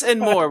 well, this and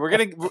more.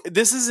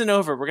 This isn't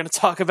over. We're gonna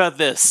talk about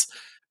this,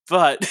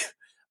 but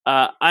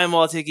I'm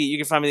Walt Hickey. You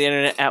can find me on the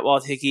internet at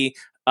Walt Hickey.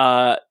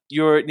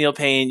 You're Neil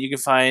Payne. You can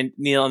find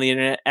Neil on the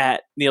internet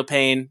at Neil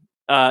Payne.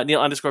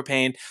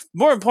 Neil_Payne.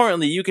 More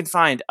importantly, you can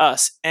find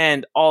us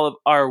and all of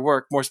our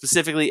work, more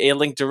specifically, a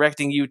link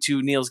directing you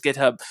to Neil's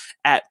GitHub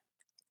at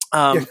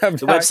the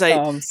website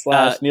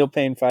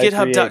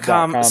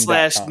GitHub.com/NeilPayne538.com.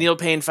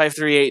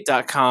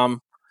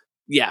 GitHub.com/NeilPayne538.com.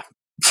 Yeah.